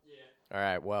other one? Yeah. All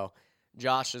right, well,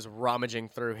 Josh is rummaging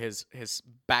through his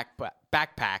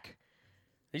backpack.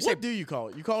 What do you call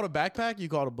it? You call it a backpack? You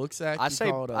call it a book sack? I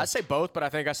say both, but I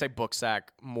think I say book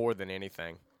sack more than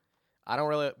anything. I don't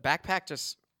really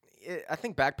backpack. I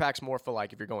think backpack's more for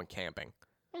like if you're going camping.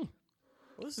 Well,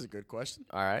 this is a good question.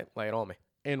 All right, lay it on me.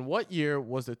 In what year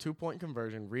was the 2-point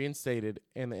conversion reinstated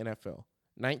in the NFL?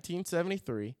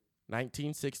 1973,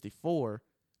 1964,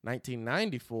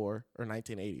 1994, or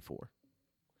 1984?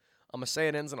 I'm gonna say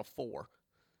it ends in a 4.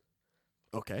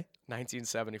 Okay.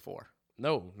 1974.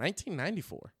 No,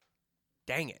 1994.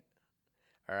 Dang it.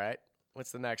 All right.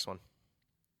 What's the next one?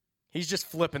 He's just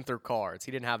flipping through cards.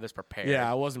 He didn't have this prepared. Yeah,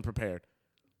 I wasn't prepared.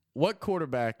 What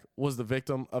quarterback was the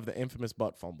victim of the infamous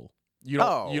butt fumble? You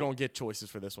don't get choices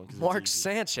for this one. Mark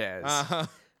Sanchez.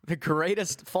 The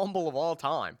greatest fumble of all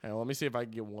time. Hey, let me see if I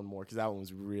can get one more because that one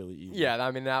was really easy. Yeah,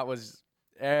 I mean, that was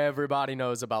everybody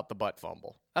knows about the butt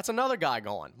fumble. That's another guy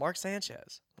gone. Mark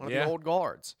Sanchez. One of the old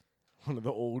guards. One of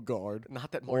the old guard.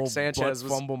 Not that Mark old Sanchez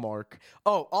was fumble Mark.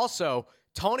 Oh, also,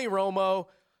 Tony Romo.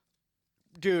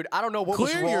 Dude, I don't know what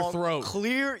was wrong. Clear your throat.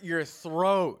 Clear your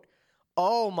throat.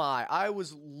 Oh, my. I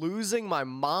was losing my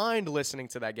mind listening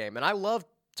to that game. And I love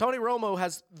Tony Romo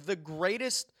has the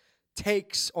greatest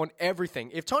takes on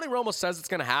everything. If Tony Romo says it's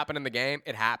going to happen in the game,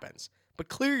 it happens. But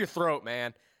clear your throat,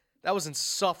 man. That was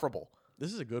insufferable.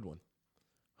 This is a good one.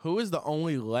 Who is the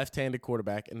only left-handed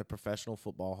quarterback in the Professional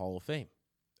Football Hall of Fame?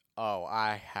 Oh,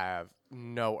 I have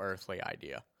no earthly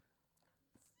idea.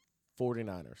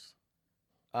 49ers.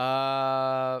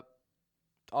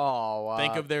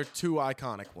 Think of their 2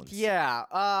 iconic ones.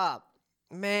 Yeah.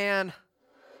 Man.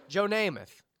 Joe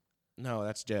Namath. No,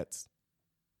 that's Jets.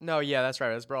 No, yeah, that's right.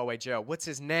 That's Broadway Joe. What's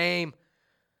his name?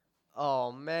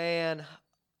 Oh, man.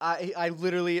 I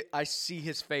literally see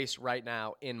his face right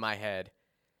now in my head.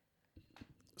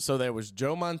 So there was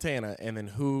Joe Montana, and then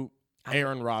who?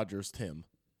 Aaron Rodgers, Tim.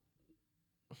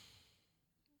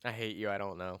 I hate you. I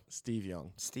don't know. Steve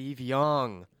Young. Steve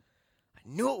Young. I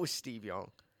knew it was Steve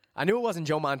Young. I knew it wasn't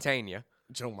Joe Montana.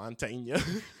 Joe Montana.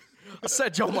 I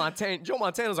said Joe Montana. Joe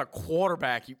Montana's a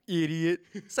quarterback, you idiot.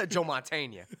 I said Joe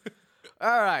Montana.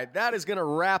 All right, that is going to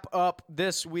wrap up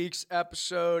this week's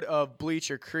episode of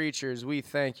Bleacher Creatures. We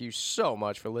thank you so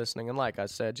much for listening. And like I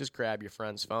said, just grab your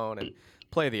friend's phone and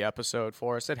play the episode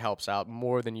for us. It helps out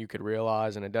more than you could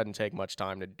realize, and it doesn't take much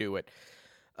time to do it.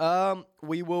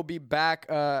 We will be back,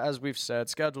 as we've said.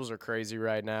 Schedules are crazy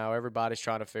right now. Everybody's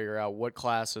trying to figure out what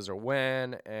classes are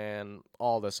when and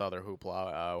all this other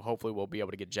hoopla. Hopefully we'll be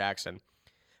able to get Jackson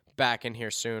back in here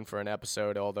soon for an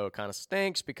episode, although it kind of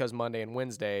stinks because Monday and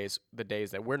Wednesdays, the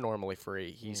days that we're normally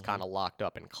free, he's kind of locked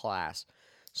up in class.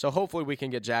 So hopefully we can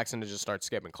get Jackson to just start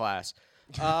skipping class.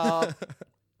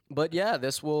 But yeah,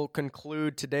 this will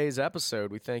conclude today's episode.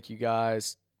 We thank you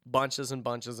guys bunches and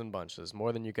bunches and bunches,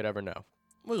 more than you could ever know.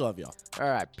 We love y'all. All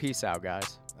right, peace out,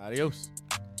 guys. Adios.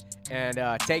 And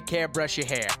take care, brush your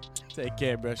hair. Take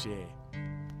care, brush your hair.